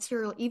the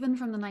material, even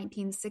from the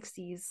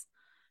 1960s.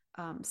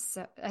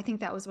 So I think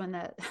that was when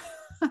that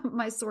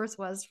my source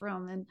was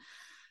from.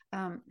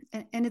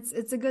 And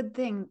it's a good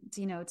thing,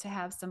 to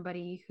have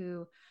somebody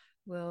who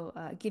will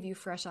give you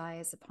fresh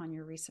eyes upon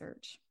your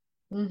research.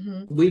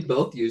 Mm-hmm. We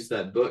both used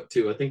that book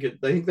too. I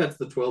think that's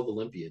the 12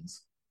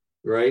 Olympians,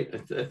 right?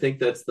 I think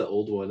that's the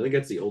old one. I think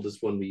that's the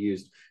oldest one we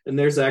used. And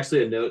there's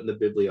actually a note in the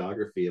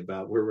bibliography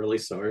about, we're really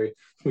sorry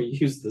we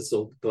used this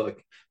old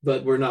book,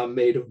 but we're not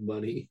made of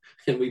money,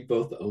 and we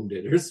both owned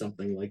it or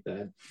something like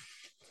that.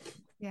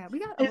 Yeah, we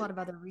got a lot of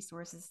other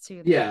resources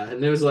too. Yeah,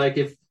 and it was like,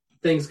 if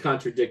things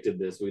contradicted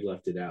this, we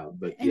left it out.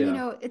 But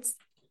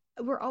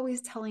we're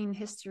always telling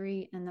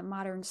history and the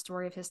modern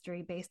story of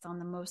history based on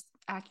the most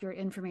accurate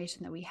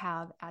information that we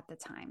have at the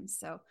time.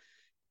 So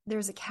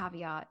there's a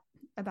caveat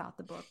about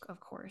the book, of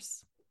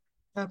course.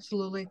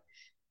 Absolutely.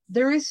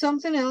 There is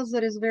something else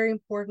that is very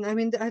important. I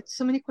mean, I had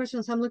so many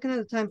questions. I'm looking at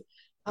the time.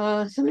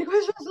 So many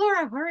questions,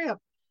 Laura, hurry up.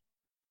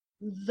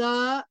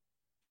 The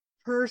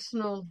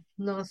personal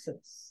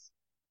gnosis.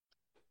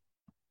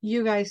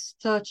 You guys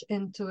touch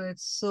into it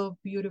so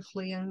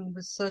beautifully and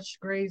with such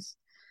grace.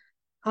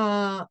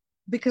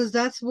 Because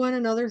that's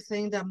another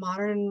thing that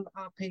modern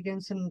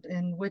pagans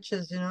and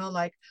witches,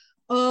 like,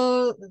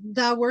 oh,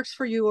 that works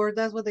for you, or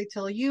that's what they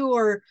tell you,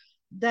 or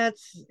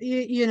that's,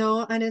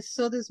 and it's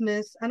so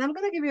dismissed. And I'm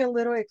going to give you a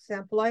little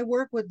example. I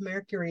work with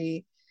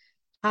Mercury.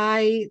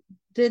 I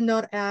did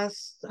not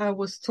ask, I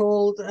was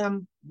told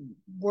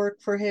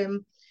work for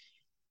him.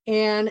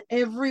 And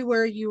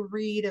everywhere you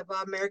read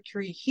about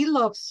Mercury, he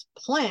loves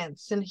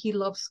plants and he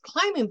loves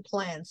climbing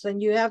plants.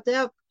 And you have to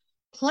have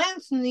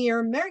plants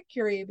near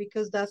Mercury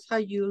because that's how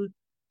you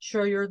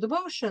show your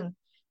devotion.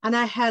 And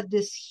I had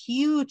this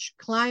huge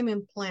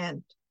climbing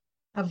plant,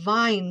 a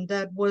vine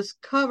that was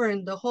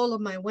covering the whole of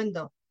my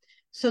window.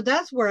 So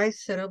that's where I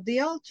set up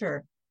the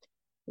altar.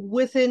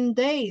 Within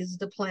days,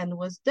 the plant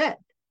was dead.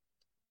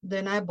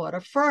 Then I bought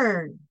a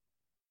fern,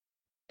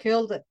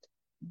 killed it.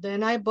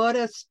 Then I bought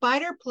a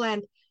spider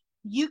plant.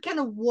 You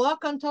can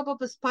walk on top of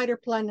a spider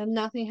plant and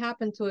nothing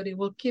happened to it. It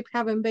will keep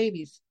having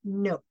babies.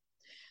 No.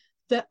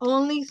 The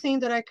only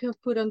thing that I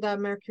could put on that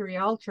Mercury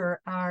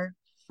altar are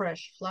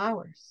fresh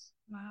flowers.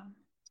 Wow.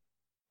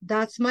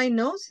 That's my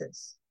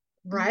gnosis,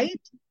 right?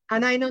 Mm-hmm.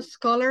 And I know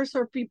scholars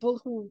or people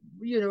who,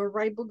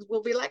 write books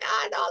will be like,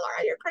 no,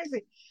 Laura, you're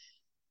crazy.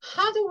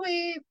 How do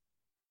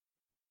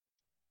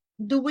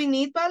we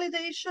need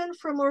validation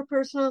from our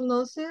personal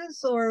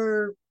gnosis,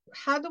 or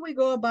how do we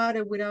go about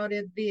it without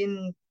it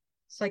being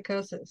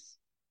psychosis?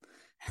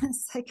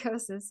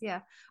 Psychosis,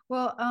 yeah.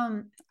 Well,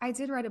 I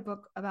did write a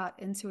book about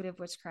intuitive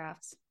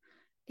witchcraft,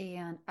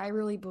 and I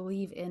really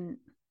believe in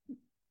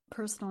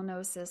personal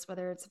gnosis,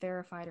 whether it's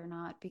verified or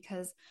not,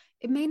 because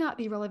it may not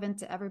be relevant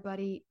to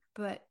everybody,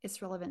 but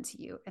it's relevant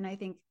to you. And I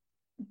think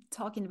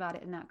talking about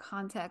it in that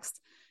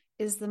context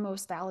is the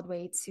most valid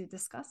way to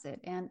discuss it.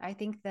 And I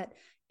think that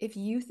if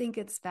you think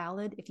it's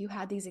valid, if you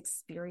had these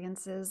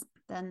experiences,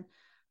 then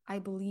I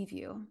believe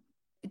you.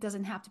 It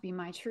doesn't have to be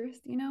my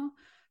truth,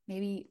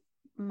 maybe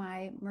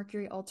my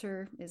Mercury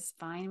altar is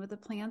fine with the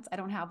plants. I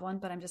don't have one,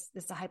 but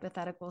it's a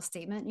hypothetical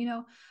statement,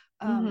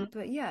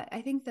 But yeah,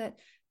 I think that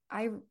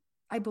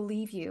I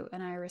believe you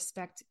and I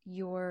respect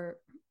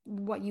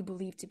what you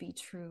believe to be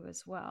true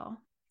as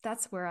well.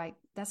 That's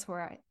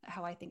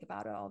how I think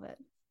about all of it.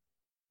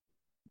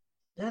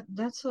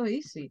 That's so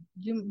easy.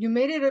 You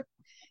made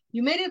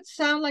it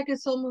sound like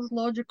it's almost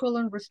logical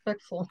and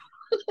respectful.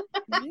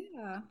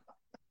 Yeah,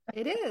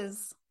 it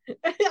is.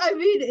 I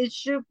mean, it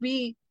should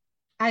be,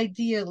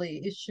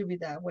 ideally, it should be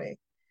that way.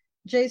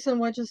 Jason,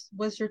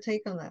 what's your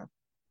take on that?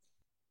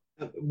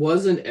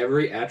 Wasn't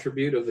every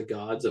attribute of the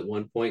gods at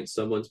one point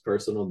someone's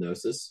personal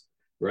gnosis,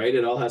 right?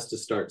 It all has to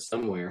start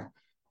somewhere.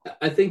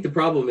 I think the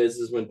problem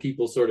is when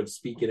people sort of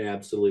speak in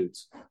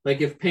absolutes. Like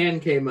if Pan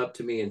came up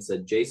to me and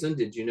said, Jason,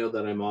 did you know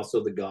that I'm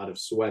also the god of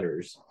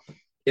sweaters?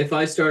 If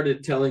I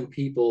started telling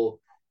people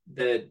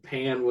that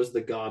Pan was the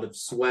god of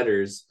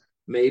sweaters,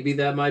 maybe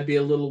that might be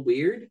a little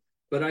weird,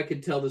 but I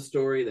could tell the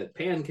story that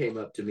Pan came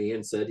up to me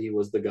and said he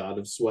was the god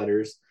of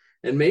sweaters.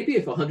 And maybe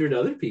if 100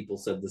 other people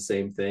said the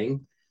same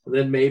thing,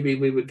 then maybe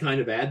we would kind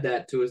of add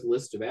that to his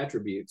list of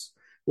attributes.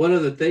 One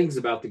of the things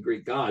about the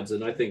Greek gods,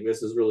 and I think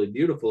this is really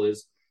beautiful,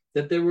 is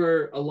that there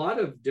were a lot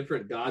of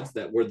different gods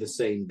that were the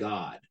same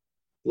god.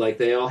 Like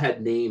they all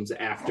had names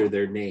after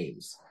their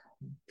names,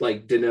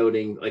 like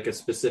denoting like a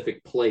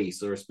specific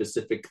place or a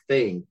specific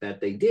thing that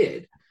they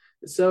did.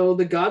 So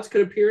the gods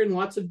could appear in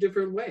lots of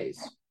different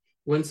ways.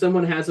 When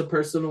someone has a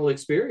personal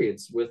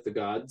experience with the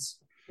gods,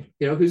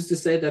 who's to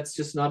say that's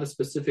just not a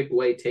specific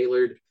way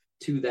tailored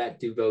to that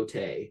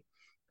devotee?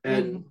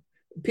 And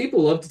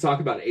people love to talk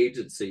about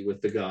agency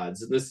with the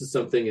gods. And this is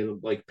something in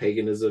like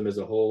paganism as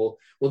a whole.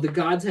 Well, the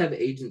gods have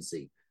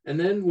agency. And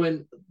then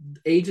when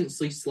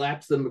agency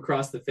slaps them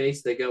across the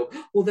face, they go,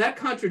 well, that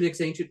contradicts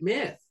ancient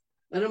myth.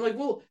 And I'm like,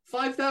 well,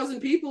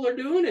 5,000 people are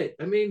doing it.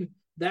 I mean,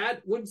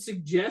 that would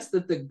suggest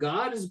that the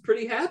god is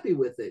pretty happy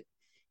with it,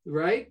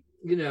 right?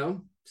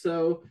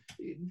 So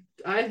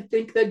I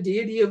think that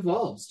deity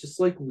evolves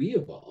just like we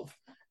evolve.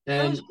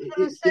 And I was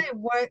going to say,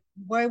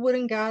 why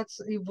wouldn't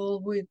gods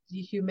evolve with the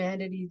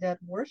humanity that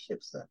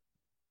worships them?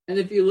 And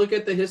if you look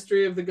at the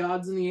history of the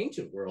gods in the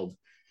ancient world,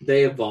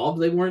 they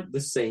evolved. They weren't the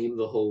same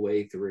the whole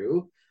way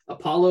through.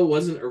 Apollo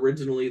wasn't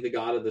originally the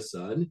god of the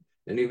sun,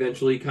 and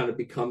eventually kind of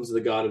becomes the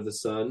god of the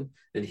sun.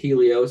 And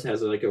Helios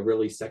has like a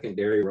really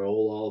secondary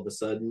role all of a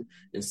sudden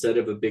instead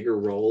of a bigger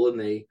role. And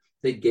they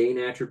gain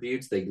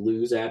attributes, they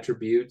lose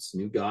attributes.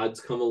 New gods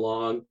come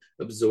along,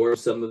 absorb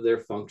some of their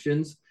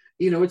functions.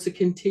 It's a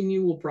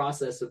continual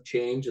process of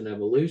change and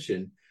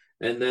evolution.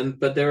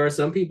 But there are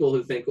some people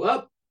who think,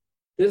 well,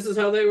 this is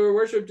how they were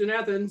worshipped in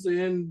Athens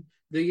in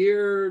the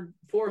year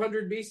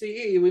 400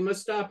 BCE. We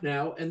must stop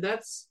now. And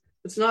that's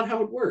not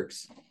how it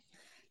works.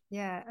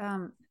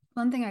 Yeah.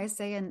 One thing I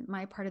say in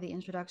my part of the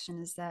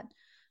introduction is that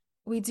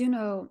we do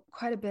know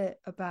quite a bit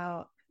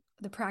about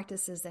the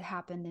practices that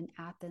happened in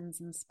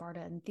Athens and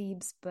Sparta and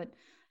Thebes, but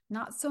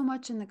not so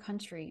much in the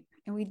country.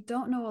 And we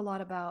don't know a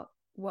lot about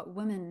what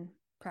women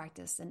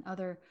practice and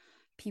other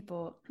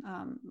people,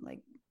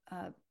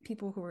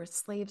 people who were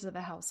slaves of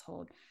a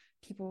household,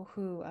 people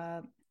who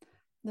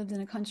lived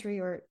in a country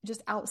or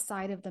just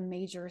outside of the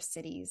major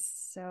cities.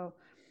 So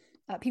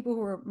people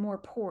who were more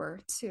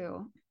poor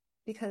too.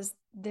 because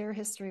their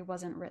history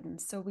wasn't written.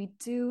 So we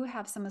do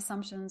have some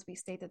assumptions. We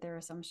state that there are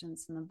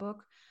assumptions in the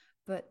book,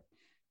 but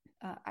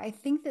I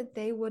think that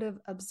they would have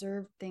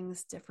observed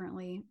things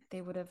differently.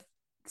 They would have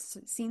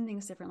seen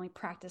things differently,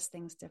 practiced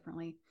things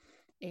differently.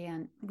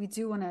 And we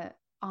do want to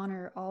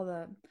honor all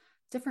the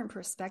different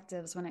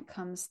perspectives when it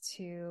comes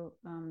to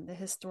the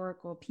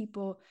historical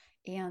people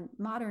and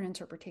modern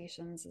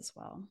interpretations as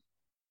well.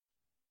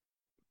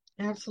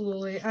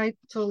 Absolutely. I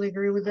totally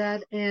agree with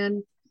that.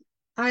 And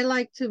I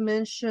like to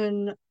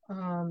mention,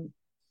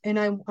 and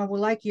I would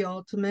like you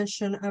all to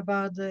mention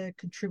about the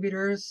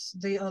contributors,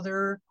 the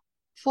other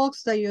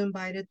folks that you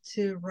invited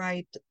to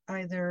write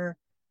either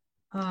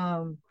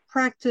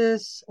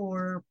practice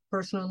or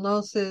personal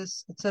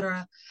analysis,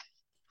 etc.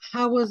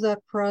 How was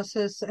that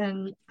process?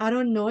 And I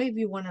don't know if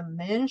you want to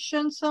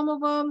mention some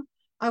of them.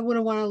 I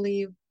wouldn't want to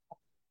leave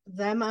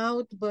them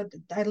out, but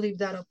I leave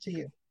that up to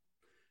you.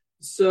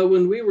 So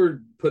when we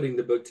were putting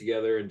the book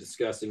together and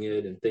discussing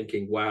it and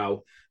thinking,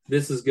 wow,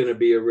 this is going to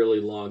be a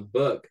really long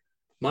book,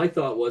 my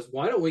thought was,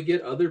 why don't we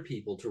get other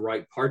people to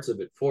write parts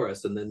of it for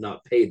us and then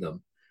not pay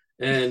them?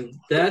 And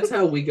that's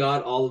how we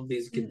got all of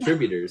these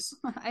contributors,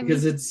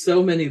 because it's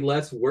so many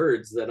less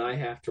words that I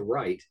have to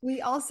write. We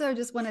also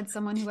just wanted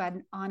someone who had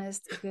an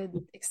honest, good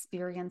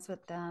experience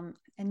with them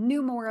and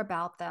knew more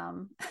about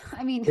them.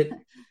 I mean,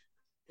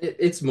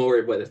 it's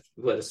more what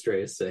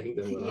Astrea is saying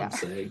than what I'm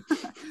saying.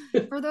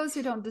 For those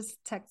who don't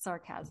detect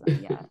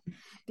sarcasm yet,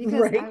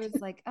 because I was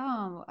like,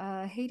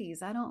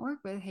 Hades, I don't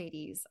work with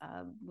Hades.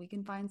 We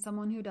can find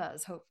someone who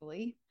does,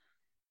 hopefully.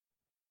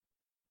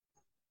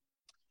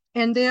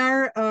 And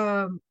there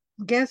are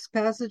guest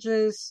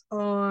passages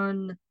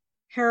on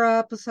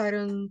Hera,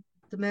 Poseidon,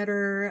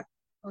 Demeter,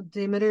 I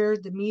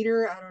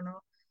don't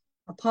know,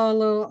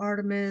 Apollo,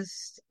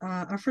 Artemis,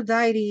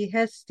 Aphrodite,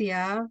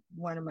 Hestia,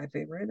 one of my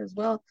favorite as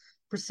well,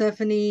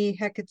 Persephone,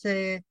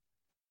 Hecate,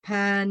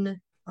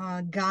 Pan,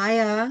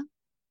 Gaia,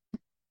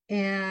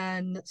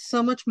 and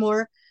so much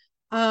more.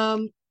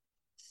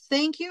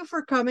 Thank you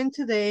for coming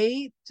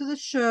today to the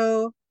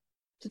show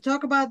to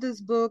talk about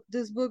this book.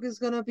 This book is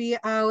going to be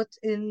out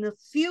in a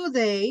few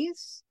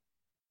days.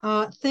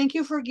 Thank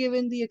you for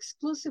giving the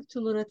exclusive to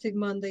Lunatic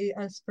Monday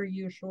as per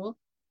usual.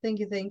 Thank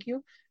you, thank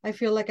you. I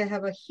feel like I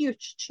have a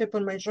huge chip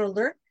on my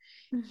shoulder.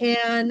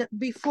 And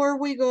before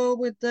we go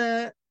with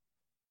the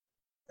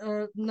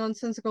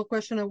nonsensical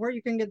question of where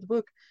you can get the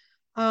book,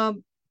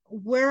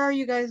 where are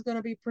you guys going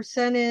to be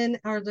presenting?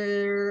 Are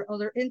there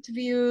other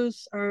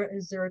interviews? Or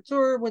is there a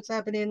tour? What's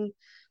happening?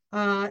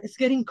 It's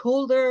getting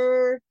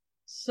colder.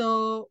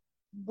 So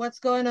what's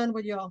going on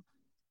with y'all?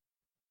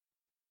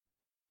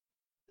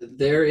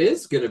 There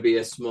is going to be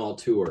a small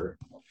tour,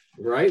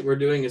 right? We're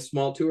doing a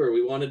small tour.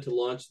 We wanted to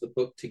launch the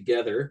book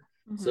together.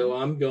 Mm-hmm. So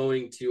I'm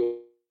going to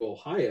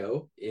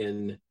Ohio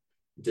in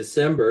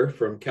December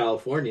from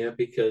California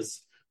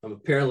because I'm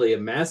apparently a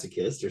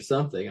masochist or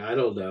something. I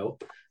don't know.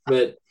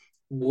 But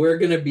we're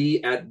going to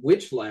be at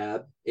Witch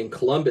Lab in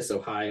Columbus,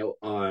 Ohio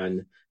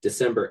on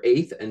December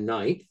 8th and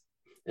 9th.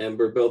 And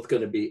we're both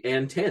going to be,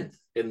 and 10th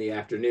in the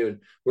afternoon.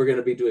 We're going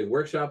to be doing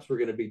workshops. We're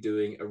going to be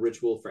doing a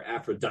ritual for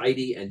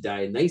Aphrodite and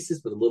Dionysus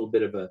with a little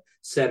bit of a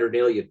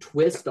Saturnalia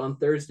twist on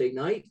Thursday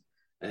night.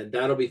 And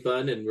that'll be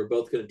fun. And we're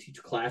both going to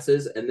teach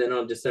classes. And then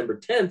on December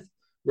 10th,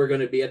 we're going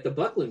to be at the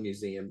Buckland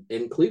Museum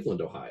in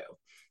Cleveland, Ohio.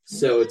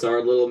 So it's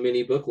our little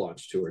mini book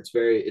launch tour. It's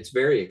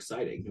very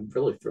exciting. I'm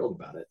really thrilled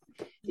about it.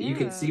 Yeah. You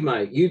can see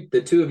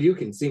the two of you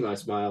can see my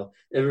smile.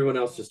 Everyone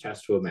else just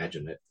has to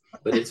imagine it,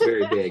 but it's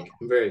very big.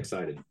 I'm very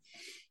excited.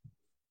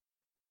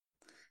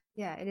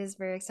 Yeah, it is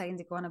very exciting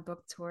to go on a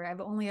book tour. I've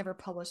only ever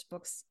published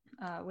books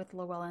with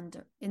Llewellyn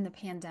in the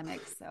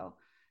pandemic. So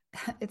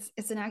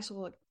it's an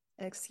actual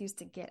excuse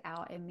to get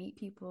out and meet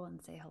people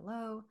and say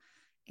hello.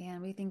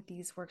 And we think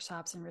these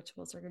workshops and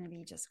rituals are going to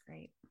be just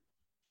great.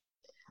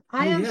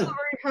 I am so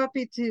very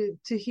happy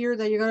to hear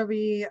that you're going to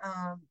be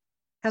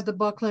at the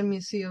Buckland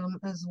Museum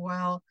as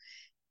well.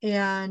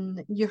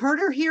 And you heard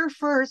her here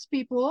first,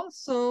 people.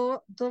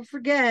 So don't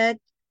forget,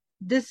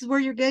 this is where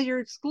you get your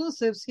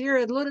exclusives here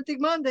at Lunatic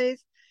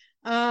Mondays.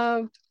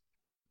 Now,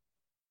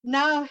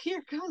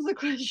 here comes the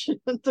question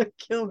to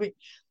kill me.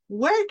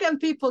 Where can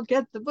people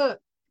get the book?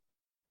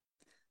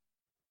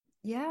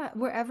 Yeah,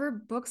 wherever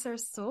books are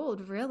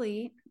sold,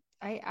 really.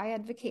 I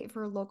advocate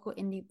for local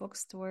indie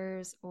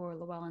bookstores or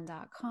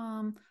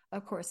Llewellyn.com.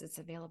 Of course, it's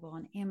available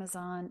on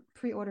Amazon.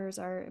 Pre-orders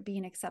are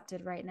being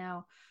accepted right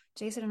now.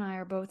 Jason and I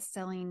are both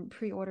selling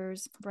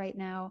pre-orders right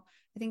now.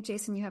 I think,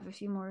 Jason, you have a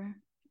few more.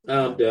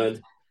 I'm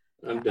done.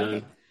 I'm done.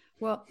 Okay.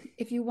 Well,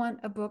 if you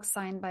want a book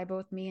signed by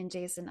both me and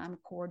Jason, I'm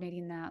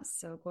coordinating that.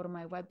 So go to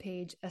my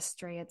webpage,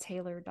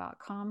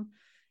 astreataylor.com,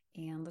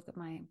 and look at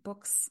my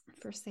books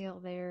for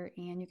sale there.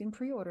 And you can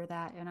pre-order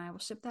that, and I will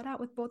ship that out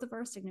with both of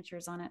our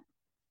signatures on it.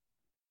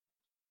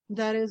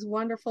 That is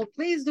wonderful.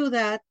 Please do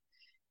that.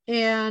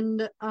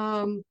 And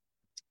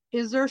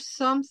is there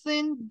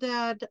something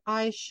that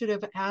I should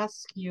have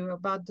asked you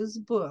about this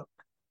book?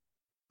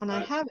 And I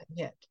haven't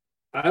yet.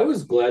 I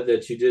was glad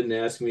that you didn't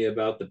ask me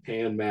about the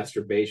pan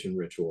masturbation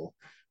ritual,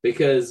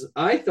 because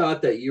I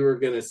thought that you were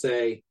going to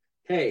say,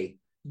 hey,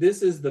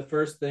 this is the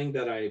first thing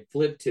that I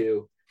flipped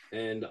to,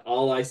 and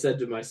all I said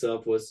to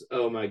myself was,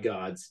 oh my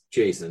God,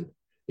 Jason,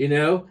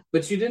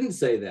 but you didn't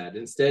say that.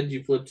 Instead,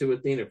 you flipped to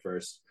Athena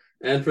first.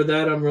 And for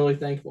that, I'm really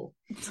thankful.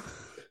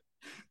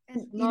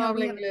 And No we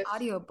habla have an inglés.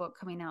 audiobook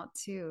coming out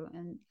too.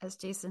 And as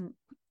Jason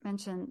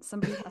mentioned,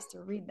 somebody has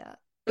to read that.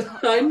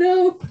 I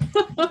know.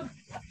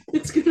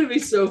 It's gonna be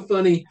so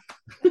funny.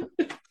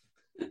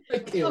 I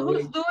can't So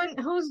wait.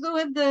 who's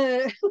doing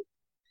the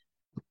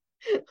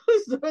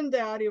who's doing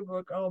the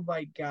audiobook? Oh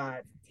my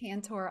God.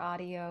 Tantor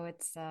Audio.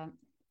 It's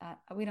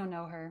we don't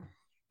know her,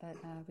 but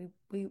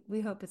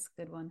we hope it's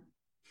a good one.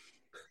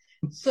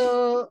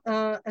 So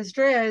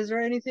Astrea, is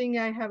there anything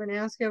I haven't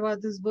asked you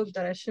about this book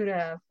that I should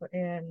have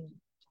and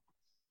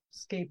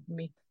escaped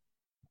me?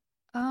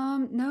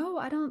 No,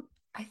 I don't.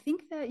 I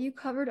think that you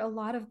covered a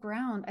lot of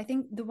ground. I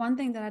think the one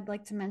thing that I'd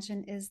like to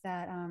mention is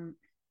that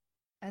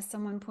as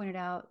someone pointed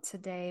out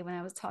today when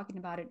I was talking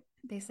about it,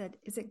 they said,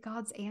 is it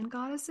gods and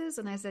goddesses?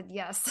 And I said,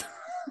 yes,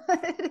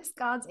 it is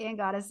gods and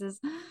goddesses.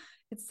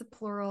 It's the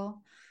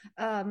plural.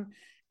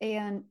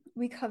 And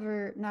we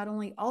cover not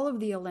only all of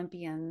the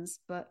Olympians,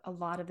 but a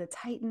lot of the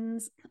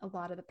Titans, a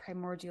lot of the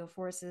primordial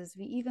forces.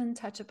 We even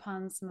touch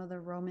upon some of the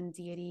Roman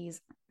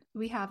deities.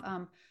 We have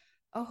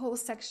a whole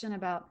section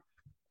about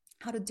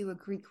how to do a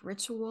Greek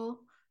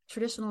ritual,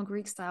 traditional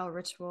Greek style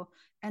ritual,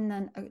 and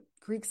then a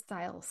Greek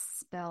style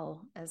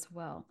spell as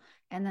well.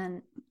 And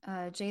then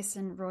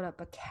Jason wrote up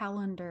a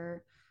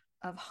calendar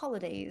of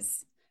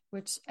holidays,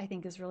 which I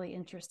think is really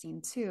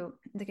interesting too.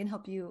 That can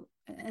help you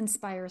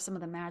inspire some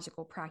of the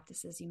magical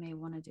practices you may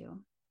want to do.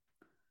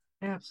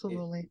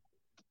 Absolutely.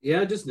 Yeah,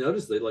 I just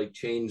noticed they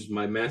changed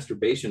my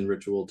masturbation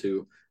ritual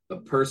to a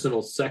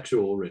personal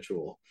sexual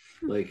ritual.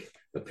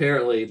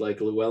 Apparently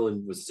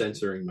Llewellyn was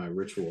censoring my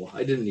ritual.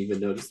 I didn't even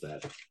notice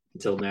that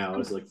until now. I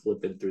was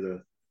flipping through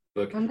the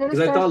book because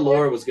I thought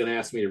Laura was going to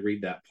ask me to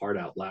read that part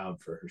out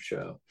loud for her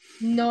show.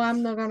 No,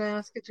 I'm not going to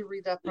ask you to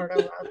read that part out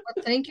loud.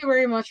 But thank you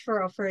very much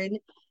for offering.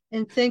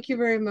 And thank you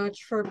very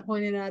much for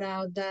pointing that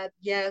out, that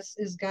yes,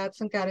 is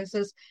gods and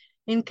goddesses.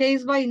 In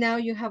case by now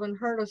you haven't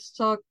heard us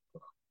talk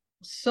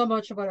so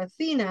much about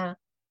Athena,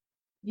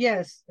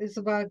 yes, it's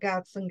about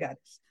gods and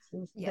goddesses.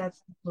 Yeah.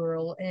 That's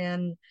plural.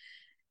 And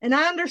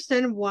I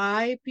understand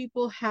why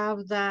people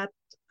have that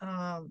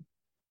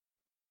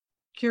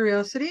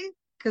curiosity,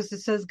 because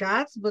it says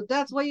gods, but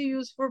that's why you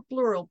use for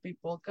plural,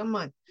 people. Come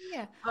on.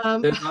 Yeah.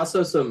 There's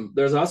also some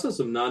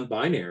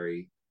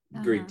non-binary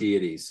Greek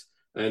deities,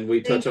 and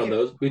we touch on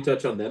those. We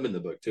touch on them in the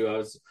book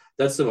too.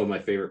 That's some of my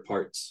favorite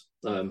parts.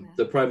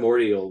 The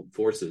primordial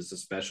forces,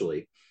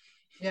 especially.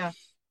 Yeah,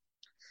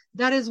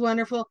 that is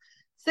wonderful.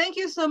 Thank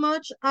you so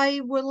much. I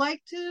would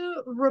like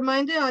to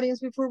remind the audience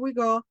before we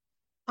go.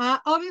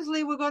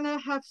 Obviously, we're gonna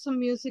have some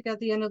music at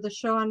the end of the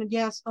show, and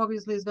yes,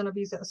 obviously, it's gonna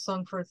be a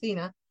song for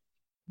Athena.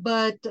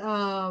 But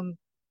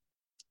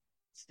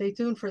stay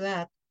tuned for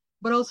that.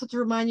 But also to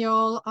remind you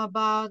all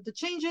about the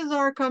changes that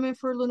are coming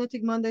for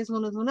Lunatic Mondays,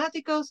 Lunes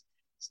Lunaticos.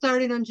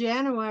 Starting on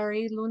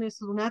January, Lunes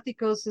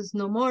Lunaticos is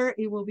no more.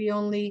 It will be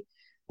only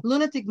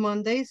Lunatic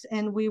Mondays,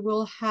 and we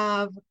will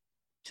have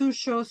 2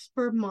 shows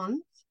per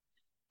month.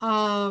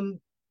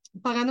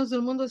 Paganos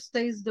del Mundo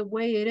stays the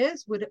way it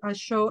is, with a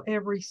show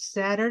every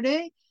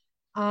Saturday.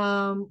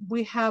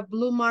 We have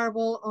Blue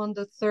Marble on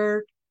the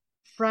 3rd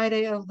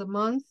Friday of the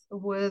month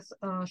with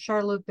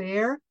Charlotte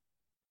Bear.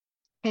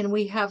 And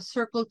we have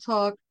Circle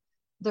Talk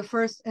the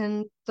 1st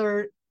and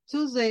 3rd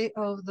Tuesday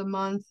of the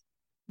month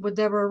with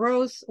Deborah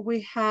Rose.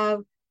 We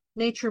have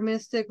Nature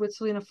Mystic with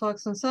Selena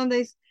Fox on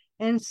Sundays,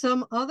 and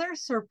some other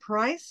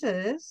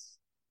surprises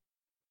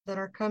that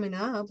are coming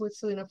up with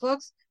Selena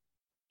Fox,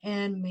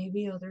 and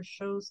maybe other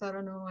shows. I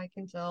don't know. I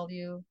can tell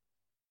you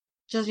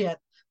just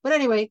yet. But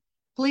anyway,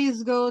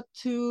 please go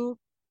to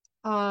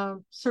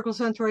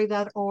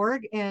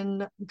circlesanctuary.org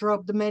and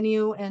drop the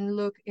menu and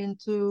look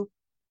into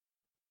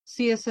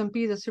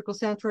CSMP, the Circle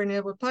Sanctuary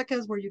Network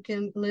podcast, where you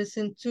can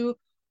listen to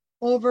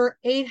over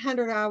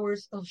 800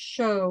 hours of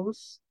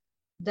shows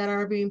that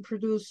are being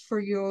produced for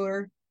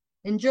your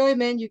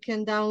enjoyment. You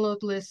can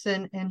download,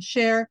 listen, and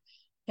share.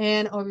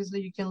 And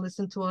obviously, you can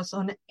listen to us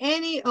on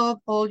any of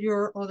all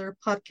your other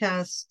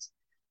podcast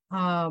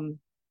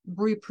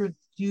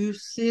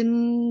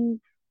reproducing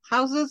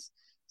houses,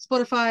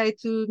 Spotify,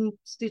 iTunes,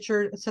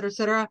 Stitcher, etc.,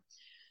 etc.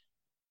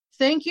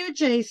 Thank you,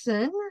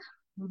 Jason,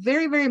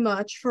 very, very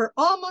much for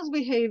almost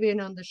behaving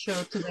on the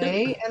show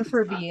today and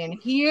for being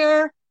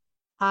here.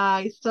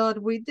 I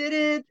thought we did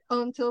it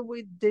until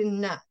we did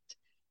not.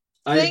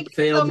 I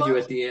failed you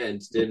at the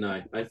end, didn't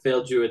I? I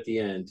failed you at the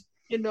end.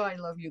 You know I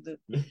love you,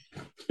 dude.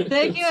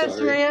 Thank you,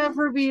 Astrea,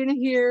 for being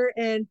here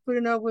and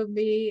putting up with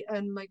me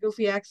and my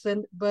goofy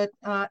accent. But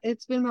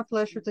it's been my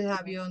pleasure to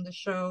have you on the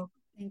show.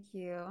 Thank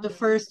you. The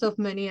first of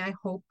many, I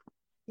hope.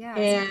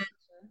 Yeah.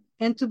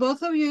 And to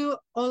both of you,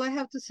 all I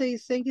have to say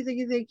is thank you, thank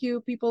you, thank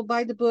you. People,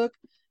 buy the book.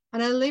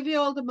 And I'll leave you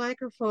all the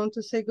microphone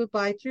to say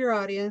goodbye to your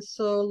audience.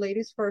 So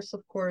ladies first,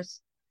 of course.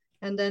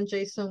 And then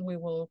Jason, we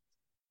will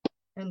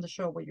end the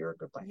show with your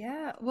goodbye.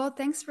 Yeah. Well,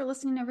 thanks for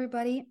listening,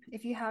 everybody.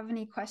 If you have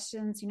any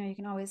questions, you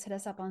can always hit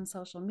us up on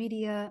social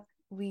media.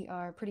 We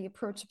are pretty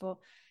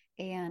approachable.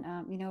 And,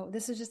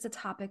 this is just a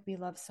topic we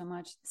love so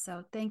much.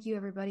 So thank you,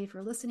 everybody,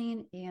 for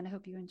listening. And I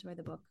hope you enjoy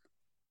the book.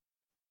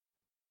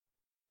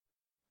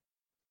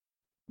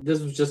 This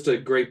was just a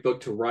great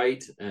book to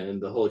write, and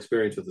the whole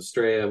experience with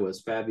Astrea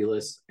was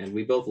fabulous. And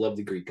we both love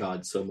the Greek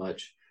gods so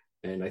much,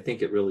 and I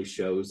think it really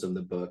shows in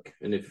the book.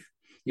 And if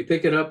you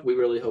pick it up, we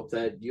really hope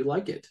that you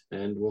like it.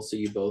 And we'll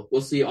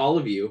see all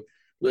of you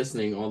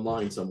listening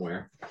online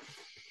somewhere.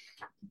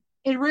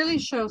 It really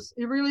shows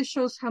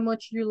how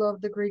much you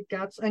love the Greek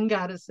gods and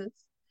goddesses.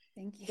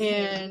 Thank you.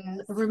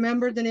 And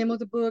remember the name of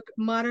the book,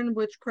 Modern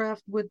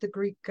Witchcraft with the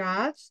Greek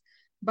Gods,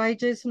 by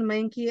Jason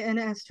Mankey and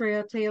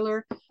Astrea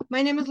Taylor.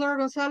 My name is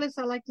Laura González.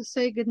 I'd like to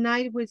say good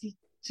night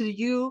to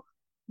you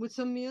with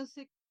some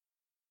music.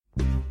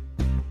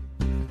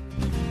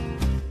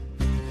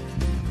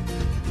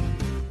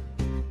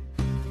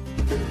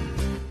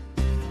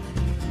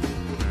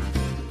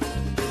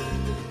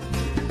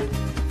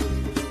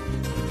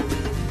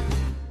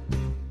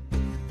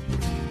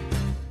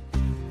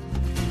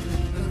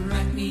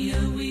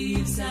 Arachnia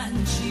weaves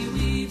and she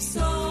weaves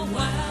so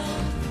well.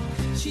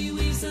 She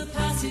weaves a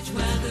passage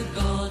where the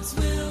gods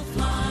will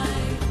fly.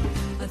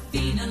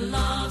 Athena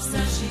laughs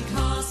as she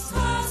casts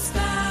her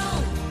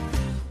spell,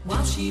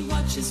 while she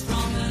watches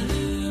from her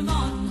loom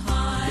on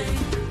high.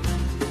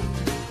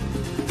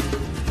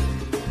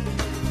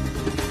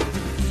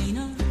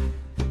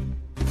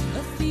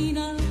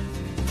 Athena,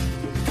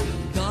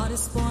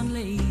 goddess-born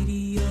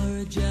lady, you're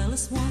a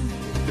jealous one.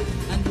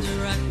 And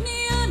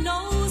Arachnia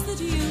knows that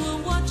you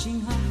are watching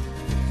her,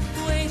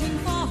 waiting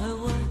for her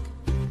work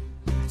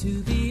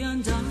to be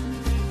undone.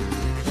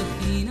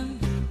 Athena,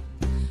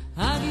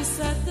 have you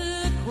set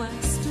the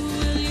quest?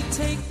 Will you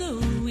take the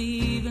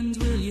weave and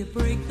will you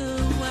break the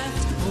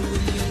weft? Or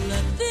will you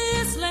let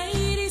this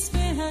lady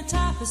spin her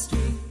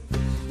tapestry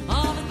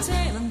of a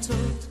tale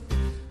untold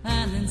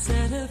and then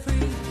set her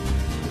free?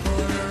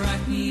 For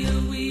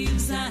Arachnia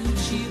weaves and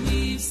she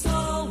weaves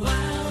so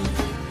well.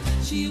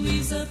 She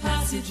weaves a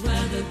passage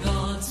where the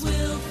gods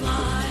will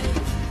fly.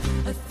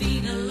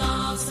 Athena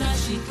laughs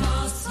as she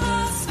casts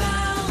her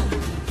spell,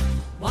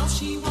 while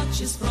she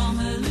watches from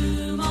her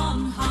loom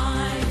on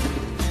high.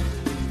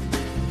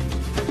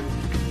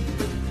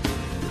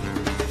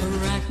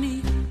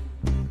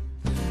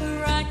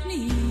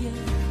 Arachnia,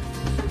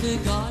 the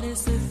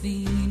goddess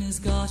Athena's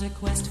got a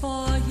quest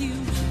for you,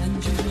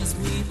 and you must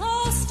weave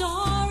a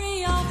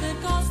story of the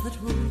gods that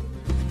rule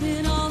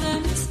in all their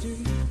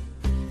mystery,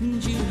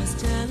 and you must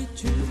tell it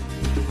true.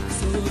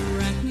 So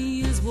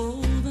Arachnia's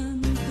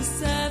woven the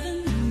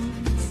 7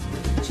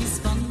 moons. She's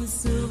spun with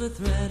silver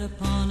thread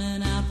upon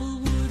an apple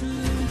wood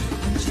loom,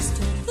 and she's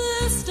told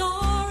the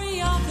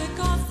story of the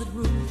gods that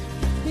rule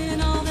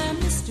in all their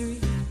mystery,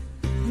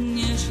 and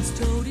yeah, she's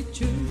told it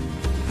true.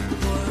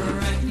 For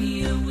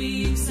Arachnia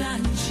weaves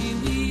and she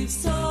weaves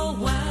so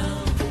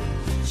well.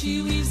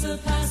 She weaves a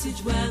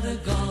passage where the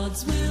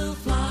gods will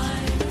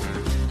fly.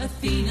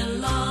 Athena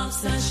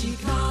laughs as she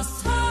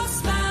casts her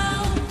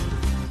spell,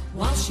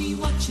 while she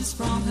watches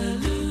from her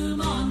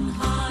loom on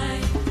high.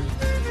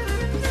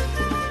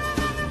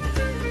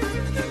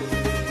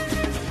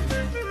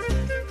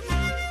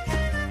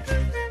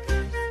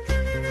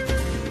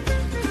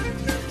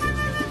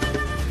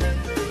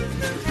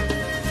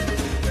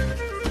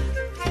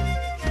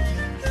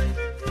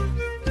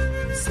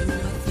 So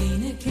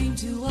Athena came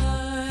to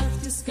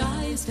earth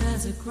disguised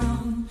as a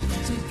crone,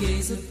 to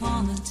gaze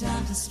upon the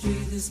tapestry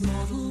this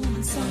mortal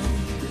woman sewn.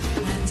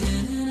 And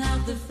in and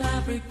out the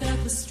fabric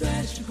that was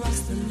stretched across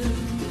the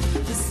loom,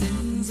 the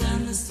sins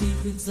and the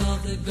secrets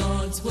of the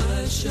gods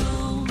were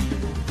shown.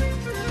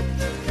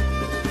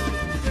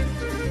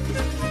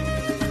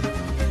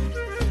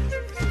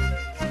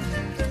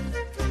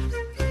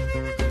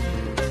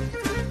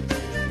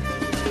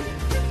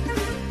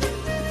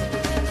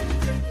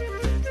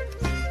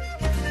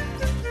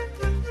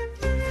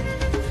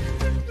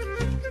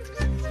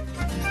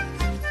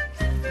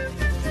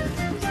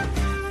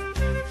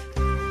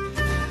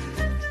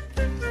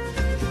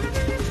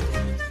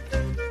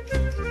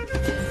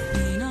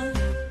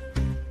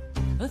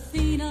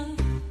 Athena,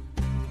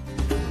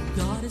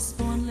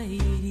 goddess-born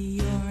lady,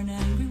 you're an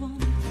angry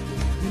one.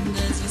 And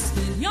as you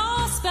spin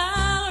your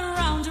spell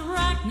around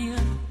Arachnia,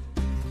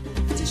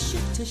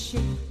 to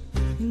shape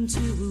into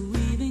a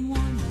weaving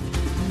one.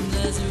 And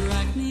as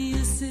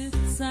Arachnia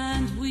sits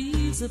and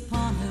weaves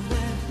upon her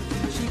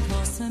web, she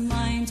casts her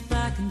mind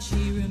back and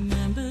she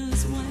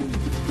remembers when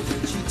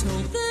she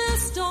told the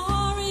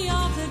story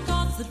of the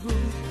gods that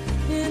rule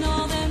in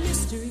all their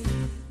mystery,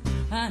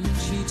 and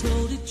she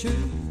told it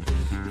true.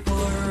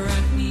 For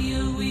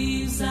Arachnia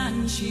weaves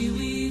and she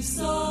weaves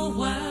so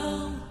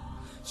well.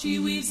 She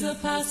weaves a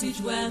passage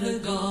where the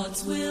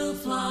gods will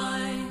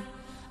fly.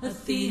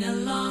 Athena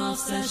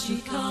laughs as she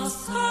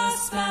casts her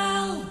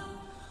spell,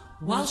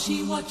 while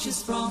she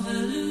watches from her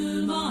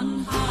loom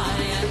on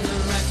high. And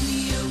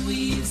Arachnia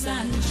weaves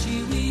and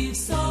she weaves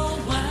so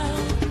well.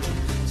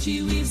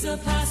 She weaves a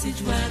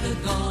passage where the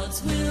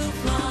gods will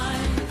fly.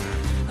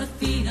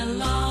 Athena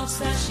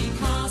laughs as she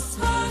casts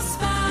her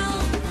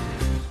spell,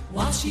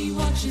 while she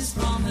watches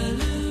from her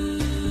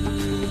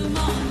loom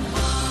on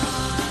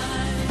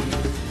high.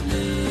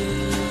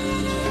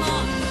 Loom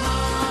on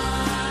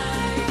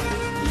high.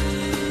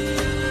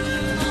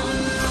 Loom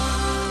on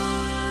high.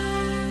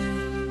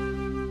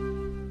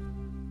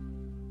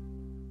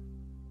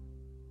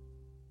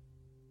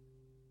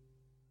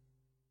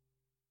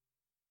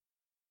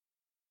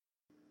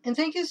 And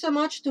thank you so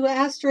much to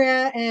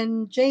Astrea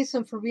and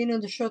Jason for being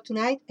on the show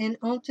tonight. And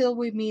until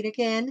we meet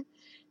again,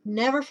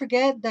 never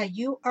forget that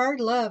you are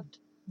loved.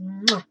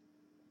 Mwah.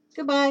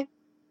 Goodbye.